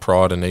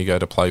pride and ego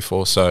to play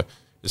for. So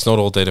it's not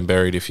all dead and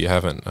buried if you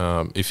haven't.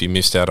 If you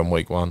missed out on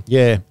week 1.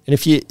 Yeah, and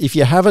if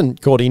you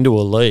haven't got into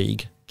a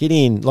league, get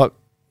in.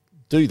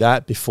 Do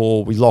that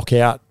before we lock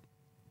out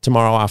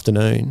tomorrow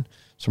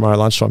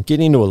lunchtime. Get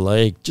into a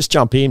league. Just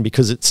jump in,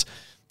 because it's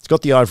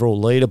got the overall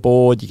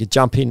leaderboard. You could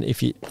jump in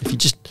if you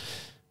just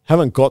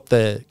haven't got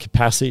the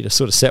capacity to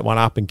sort of set one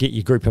up and get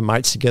your group of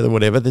mates together,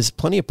 whatever. There's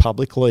plenty of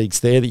public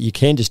leagues there that you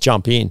can just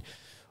jump in.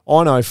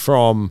 I know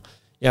from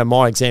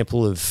my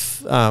example of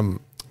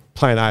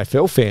playing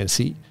AFL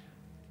fantasy,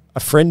 a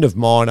friend of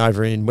mine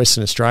over in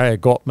Western Australia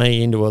got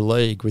me into a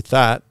league with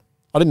that.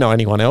 I didn't know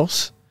anyone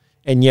else,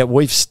 and yet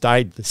we've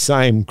stayed the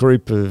same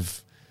group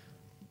of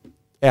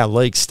our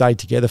league stayed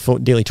together for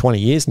nearly 20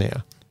 years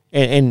now.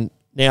 And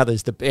now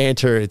there's the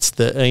banter, it's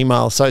the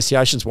email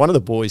associations. One of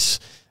the boys,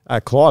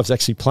 Clive's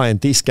actually playing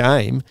this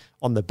game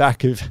on the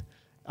back of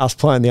us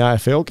playing the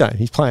AFL game.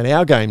 He's playing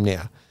our game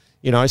now.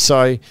 There's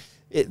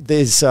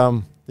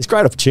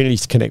great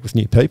opportunities to connect with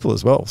new people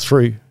as well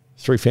through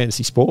through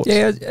fantasy sports.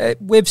 Yeah,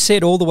 we've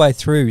said all the way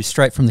through,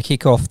 straight from the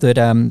kickoff,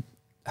 that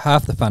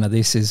half the fun of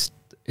this is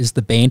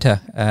the banter.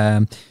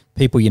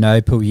 People you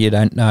know, people you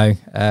don't know,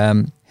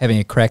 having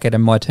a crack at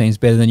them. My team's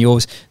better than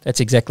yours. That's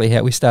exactly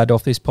how we started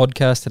off this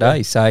podcast today.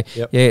 Yeah. So,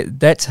 yep.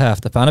 That's half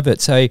the fun of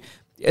it. So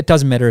it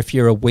doesn't matter if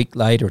you're a week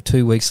late or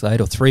 2 weeks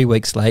late or 3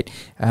 weeks late.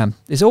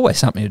 There's always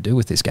something to do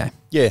with this game.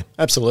 Yeah,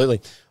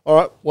 absolutely. All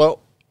right,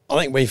 well, I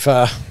think we've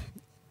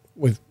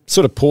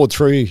sort of poured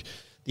through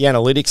the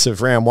analytics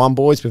of round one,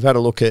 boys. We've had a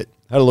look at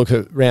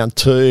round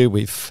two.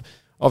 We've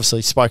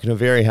obviously spoken to a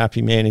very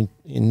happy man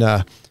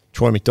in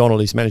Troy McDonald,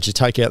 who's managed to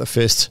take out the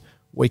first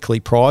weekly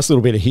prize. A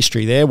little bit of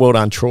history there. Well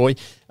done, Troy.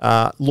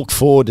 Look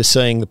forward to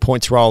seeing the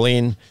points roll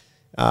in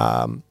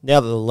now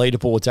that the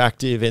leaderboard's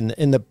active and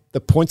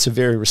the points are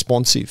very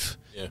responsive.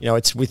 Yeah. You know,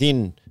 it's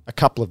within a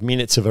couple of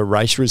minutes of a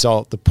race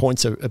result, the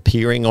points are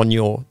appearing on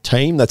your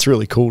team. That's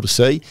really cool to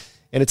see.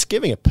 And it's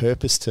giving a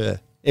purpose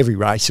to every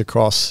race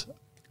across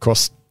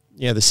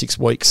the 6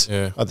 weeks,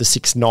 the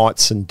 6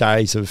 nights and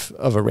days of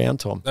a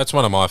round time. That's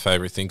one of my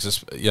favourite things.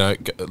 Is,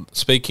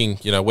 speaking,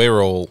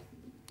 we're all,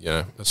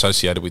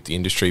 associated with the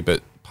industry,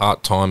 but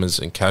part-timers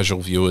and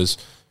casual viewers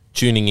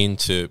tuning in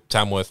to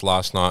Tamworth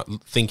last night,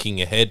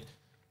 thinking ahead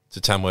to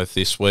Tamworth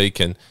this week,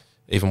 and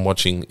even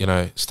watching,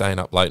 staying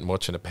up late and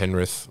watching a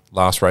Penrith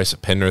last race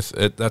at Penrith.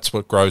 That's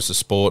what grows the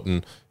sport,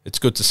 and it's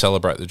good to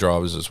celebrate the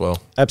drivers as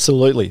well.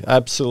 Absolutely,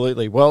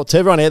 absolutely. Well, to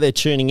everyone out there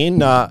tuning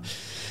in, and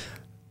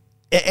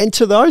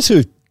to those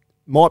who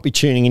might be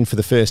tuning in for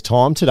the first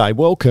time today,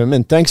 welcome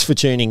and thanks for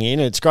tuning in.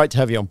 It's great to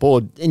have you on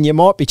board. And you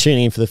might be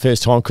tuning in for the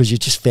first time because you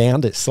just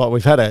found us. Like,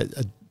 we've had a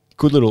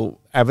good little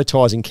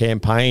advertising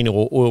campaign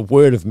or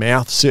word of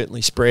mouth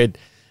certainly spread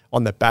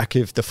on the back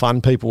of the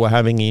fun people were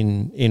having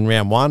in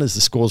round one as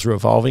the scores were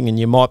evolving. And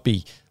you might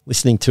be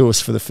listening to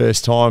us for the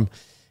first time,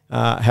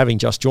 having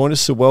just joined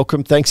us. So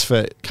welcome. Thanks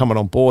for coming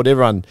on board.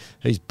 Everyone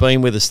who's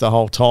been with us the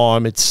whole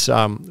time. It's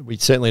we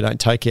certainly don't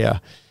take our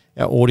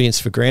audience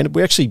for granted.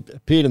 We actually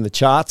appeared in the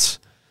charts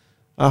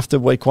after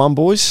week one,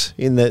 boys,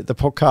 in the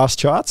podcast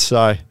charts.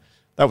 So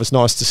that was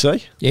nice to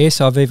see.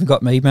 Yes, I've even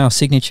got my email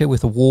signature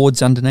with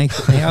awards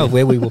underneath it now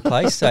where we were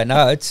placed. So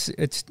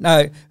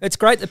it's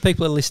great that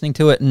people are listening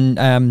to it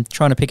and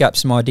trying to pick up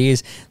some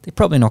ideas. They're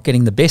probably not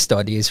getting the best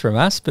ideas from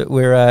us, but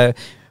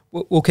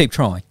we'll keep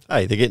trying.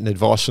 Hey, they're getting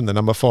advice from the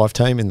number 5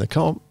 team in the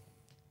comp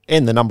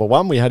and the number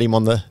 1. We had him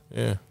on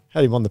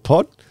the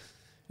pod.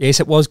 Yes,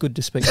 it was good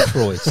to speak to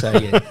Troy. So,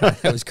 yeah,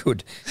 that was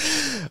good.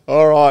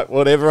 All right.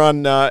 Well,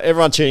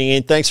 everyone tuning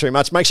in, thanks very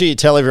much. Make sure you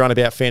tell everyone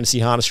about Fantasy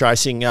Harness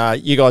Racing.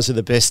 You guys are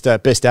the best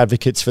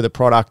advocates for the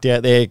product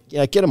out there.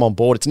 Get them on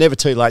board. It's never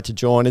too late to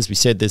join. As we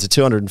said, there's a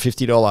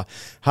 $250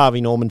 Harvey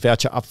Norman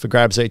voucher up for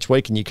grabs each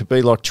week, and you could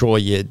be like Troy.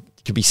 You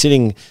could be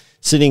sitting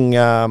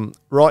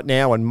right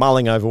now and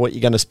mulling over what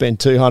you're going to spend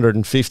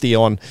 $250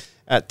 on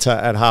at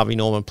Harvey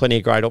Norman. Plenty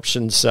of great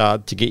options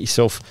to get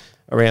yourself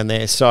around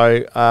there.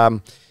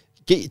 So,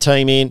 get your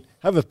team in,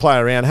 have a play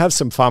around, have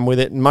some fun with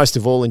it, and most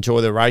of all,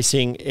 enjoy the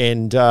racing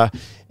and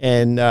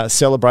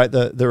celebrate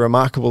the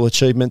remarkable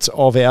achievements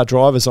of our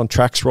drivers on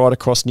tracks right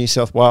across New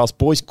South Wales.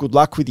 Boys, good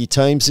luck with your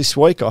teams this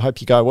week. I hope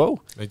you go well.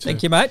 Me too.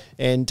 Thank you, mate.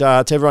 And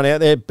to everyone out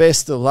there,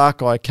 best of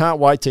luck. I can't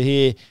wait to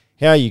hear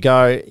how you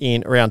go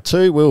in round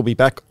 2. We'll be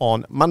back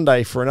on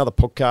Monday for another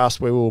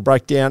podcast where we'll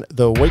break down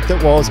the week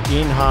that was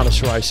in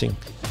harness racing.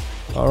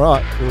 All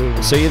right,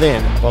 we'll see you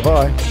then.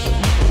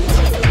 Bye-bye.